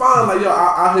want to respond. Like, yo,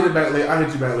 I'll hit it back later. I'll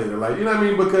hit you back later. Like, you know what I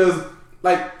mean? Because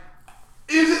like,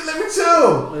 you just let me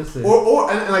chill. Listen.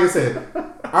 Or and like I said,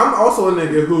 I'm also a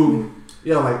nigga who,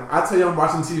 yo, like I tell you I'm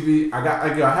watching TV. I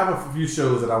have a few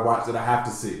shows that I watch that I have to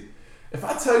see. If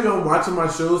I tell you I'm watching my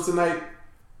shows tonight,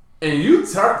 and you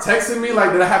start texting me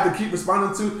like that I have to keep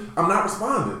responding to, I'm not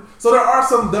responding. So there are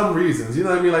some dumb reasons, you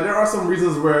know what I mean? Like there are some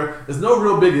reasons where there's no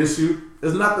real big issue.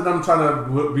 It's not that I'm trying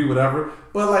to be whatever,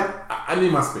 but like I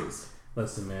need my space.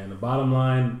 Listen, man, the bottom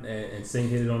line, and Sing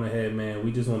hit it on the head, man,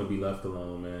 we just want to be left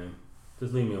alone, man.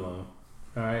 Just leave me alone.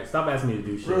 All right, stop asking me to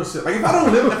do shit. Real shit. Like if I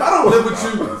don't live with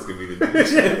you, asking me to do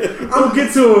shit. We'll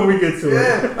get to it when we get to it.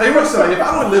 Yeah, like real shit. Like if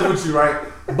I don't live with you, right,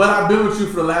 but I've been with you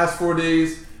for the last 4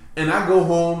 days, and I go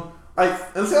home. Like,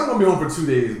 and say I'm gonna be home for 2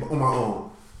 days on my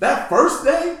own. That first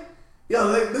day, yo,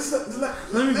 like this,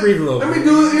 let me breathe a little. Let me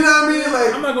do it. You know what I mean?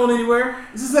 Like, I'm not going anywhere.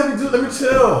 Just let me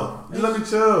chill. Just let me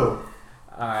chill.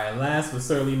 All right. Last but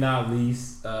certainly not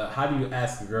least, how do you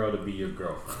ask a girl to be your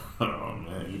girlfriend? Oh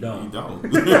man, You don't.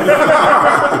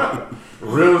 What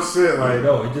Real shit. Like,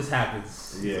 no, it just happens.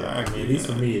 Yeah, exactly. At least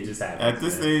for me, it just happens. At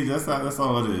this age, that's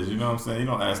all it is. You know what I'm saying? You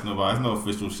don't ask nobody. It's no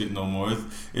official shit no more.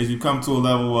 It's you come to a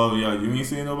level of, yo, you ain't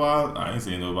seeing nobody. I ain't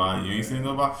seeing nobody. You ain't seeing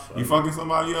nobody. You fucking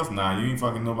somebody else? Nah, you ain't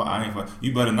fucking nobody. I ain't fucking.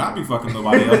 You better not be fucking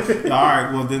nobody else. All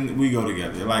right, well then we go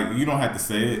together. Like, you don't have to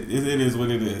say it. It is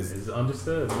what it is. It's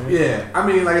understood, man. Yeah, I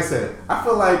mean, like I said, I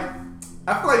feel like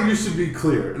you should be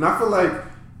clear, and I feel like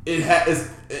it's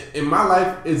in my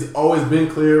life, it's always been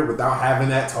clear without having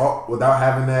that talk, without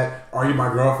having that, are you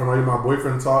my girlfriend, are you my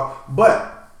boyfriend talk.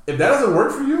 But if that doesn't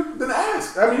work for you, then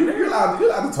ask. I mean, you're allowed to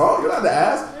talk, you're allowed to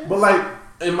ask. But like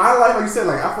in my life, like you said,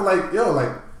 like I feel like, yo,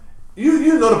 like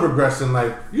you know the progression,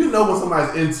 like you know when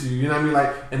somebody's into you, you know what I mean?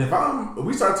 Like, and if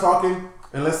we start talking,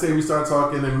 and let's say we start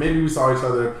talking, and maybe we saw each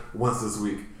other once this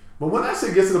week, but when that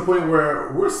shit gets to the point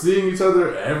where we're seeing each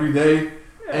other every day.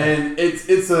 And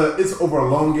it's over a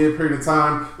long period of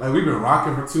time. Like we've been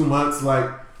rocking for 2 months. Like,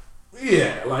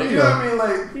 yeah, like you know what I mean.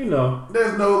 Like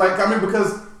there's no like I mean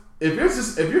because if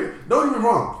you're don't get me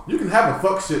wrong, you can have a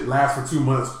fuck shit last for 2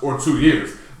 months or 2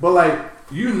 years, but like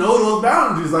you know those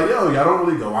boundaries. Like y'all don't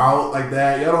really go out like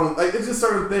that. Y'all don't like it's just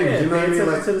certain things. Yeah, you know what I mean?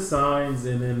 Like to the signs,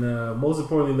 and then most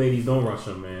importantly, ladies, don't rush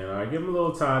them, man. All right, give them a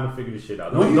little time to figure the shit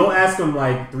out. Don't ask them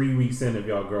like 3 weeks in if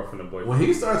y'all girlfriend or boyfriend. When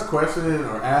he starts questioning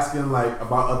or asking like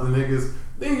about other niggas,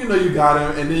 then you know you got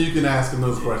him, and then you can ask him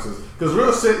those questions. Cause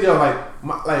real shit, yo,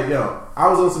 I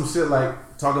was on some shit like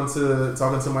talking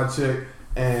to my chick,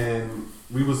 and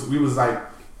we was like,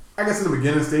 I guess in the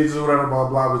beginning stages or whatever, blah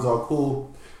blah, it was all cool.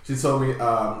 She told me,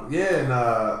 in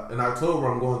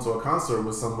October I'm going to a concert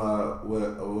with with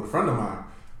a friend of mine.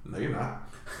 No, you're not.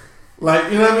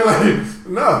 Like, you know what I mean? Like,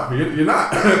 no, you're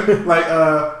not. Like,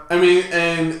 I mean,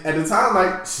 and at the time,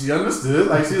 like, she understood.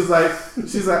 Like, she's like,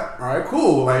 all right,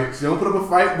 cool. Like, she don't put up a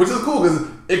fight, which is cool because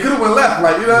it could have went left.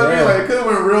 Like, you know what I mean? Like, it could have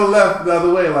went real left the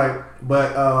other way. Like,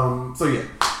 but so yeah,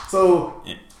 so.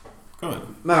 Yeah. Go ahead.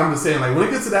 No, I'm just saying, like, when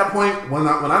it gets to that point, when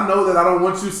I know that I don't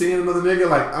want you seeing another nigga,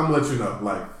 like, I'm gonna let you know,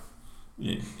 like.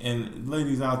 Yeah, and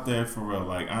ladies out there, for real,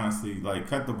 like, honestly, like,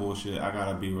 cut the bullshit. I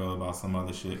gotta be real about some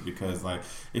other shit because, like,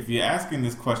 if you're asking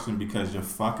this question because you're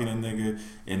fucking a nigga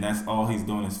and that's all he's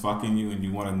doing is fucking you and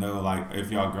you want to know, like,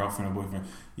 if y'all girlfriend or boyfriend,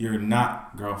 you're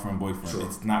not girlfriend, boyfriend. Sure.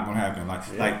 It's not gonna happen.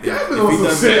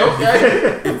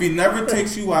 If he never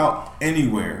takes you out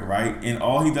anywhere, right, and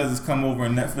all he does is come over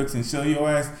and Netflix and show your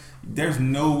ass, there's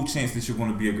no chance that you're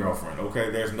going to be a girlfriend, okay?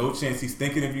 There's no chance he's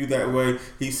thinking of you that way.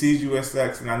 He sees you as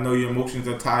sex, and I know your emotions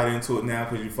are tied into it now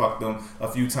because you fucked them a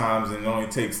few times, and it only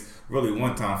takes really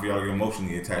one time for y'all to get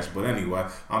emotionally attached. But anyway,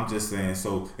 I'm just saying,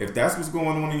 so if that's what's going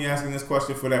on and you're asking this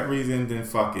question for that reason, then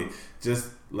fuck it.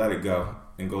 Just let it go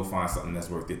and go find something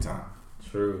that's worth your time.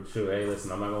 True. Hey,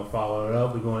 listen, I'm not going to follow it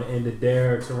up. We're going to end it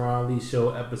there. Teron Lee Show,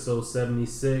 episode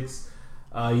 76.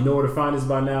 You know where to find us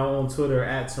by now on Twitter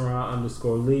at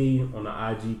Teron_Lee, on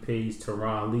the IG page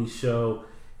Teron Lee Show.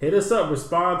 Hit us up,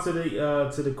 respond to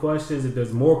the questions. If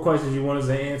there's more questions you want us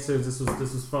to answer, this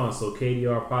was fun. So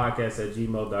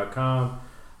KDRpodcast@gmail.com.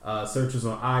 Search us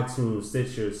on iTunes,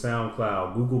 Stitcher,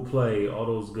 SoundCloud, Google Play, all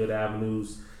those good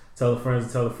avenues. Tell a friend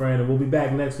to tell a friend, and we'll be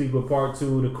back next week with part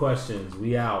 2 of the questions.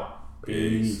 We out.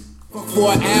 Peace.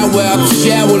 For an hour out the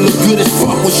shower, look good as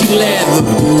fuck when she lather.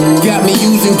 Got me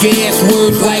using gas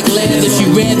words like lather.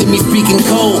 She rather me speaking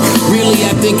cold. Really,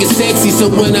 I think it's sexy. So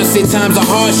when I say times are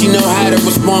hard, she know how to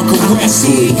respond correctly.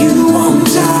 See you on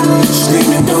time,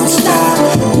 screaming don't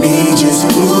stop. Me just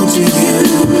glued to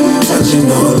you,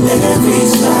 touching on every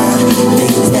spot.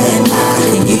 Things that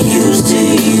I can get used to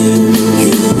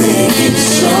you.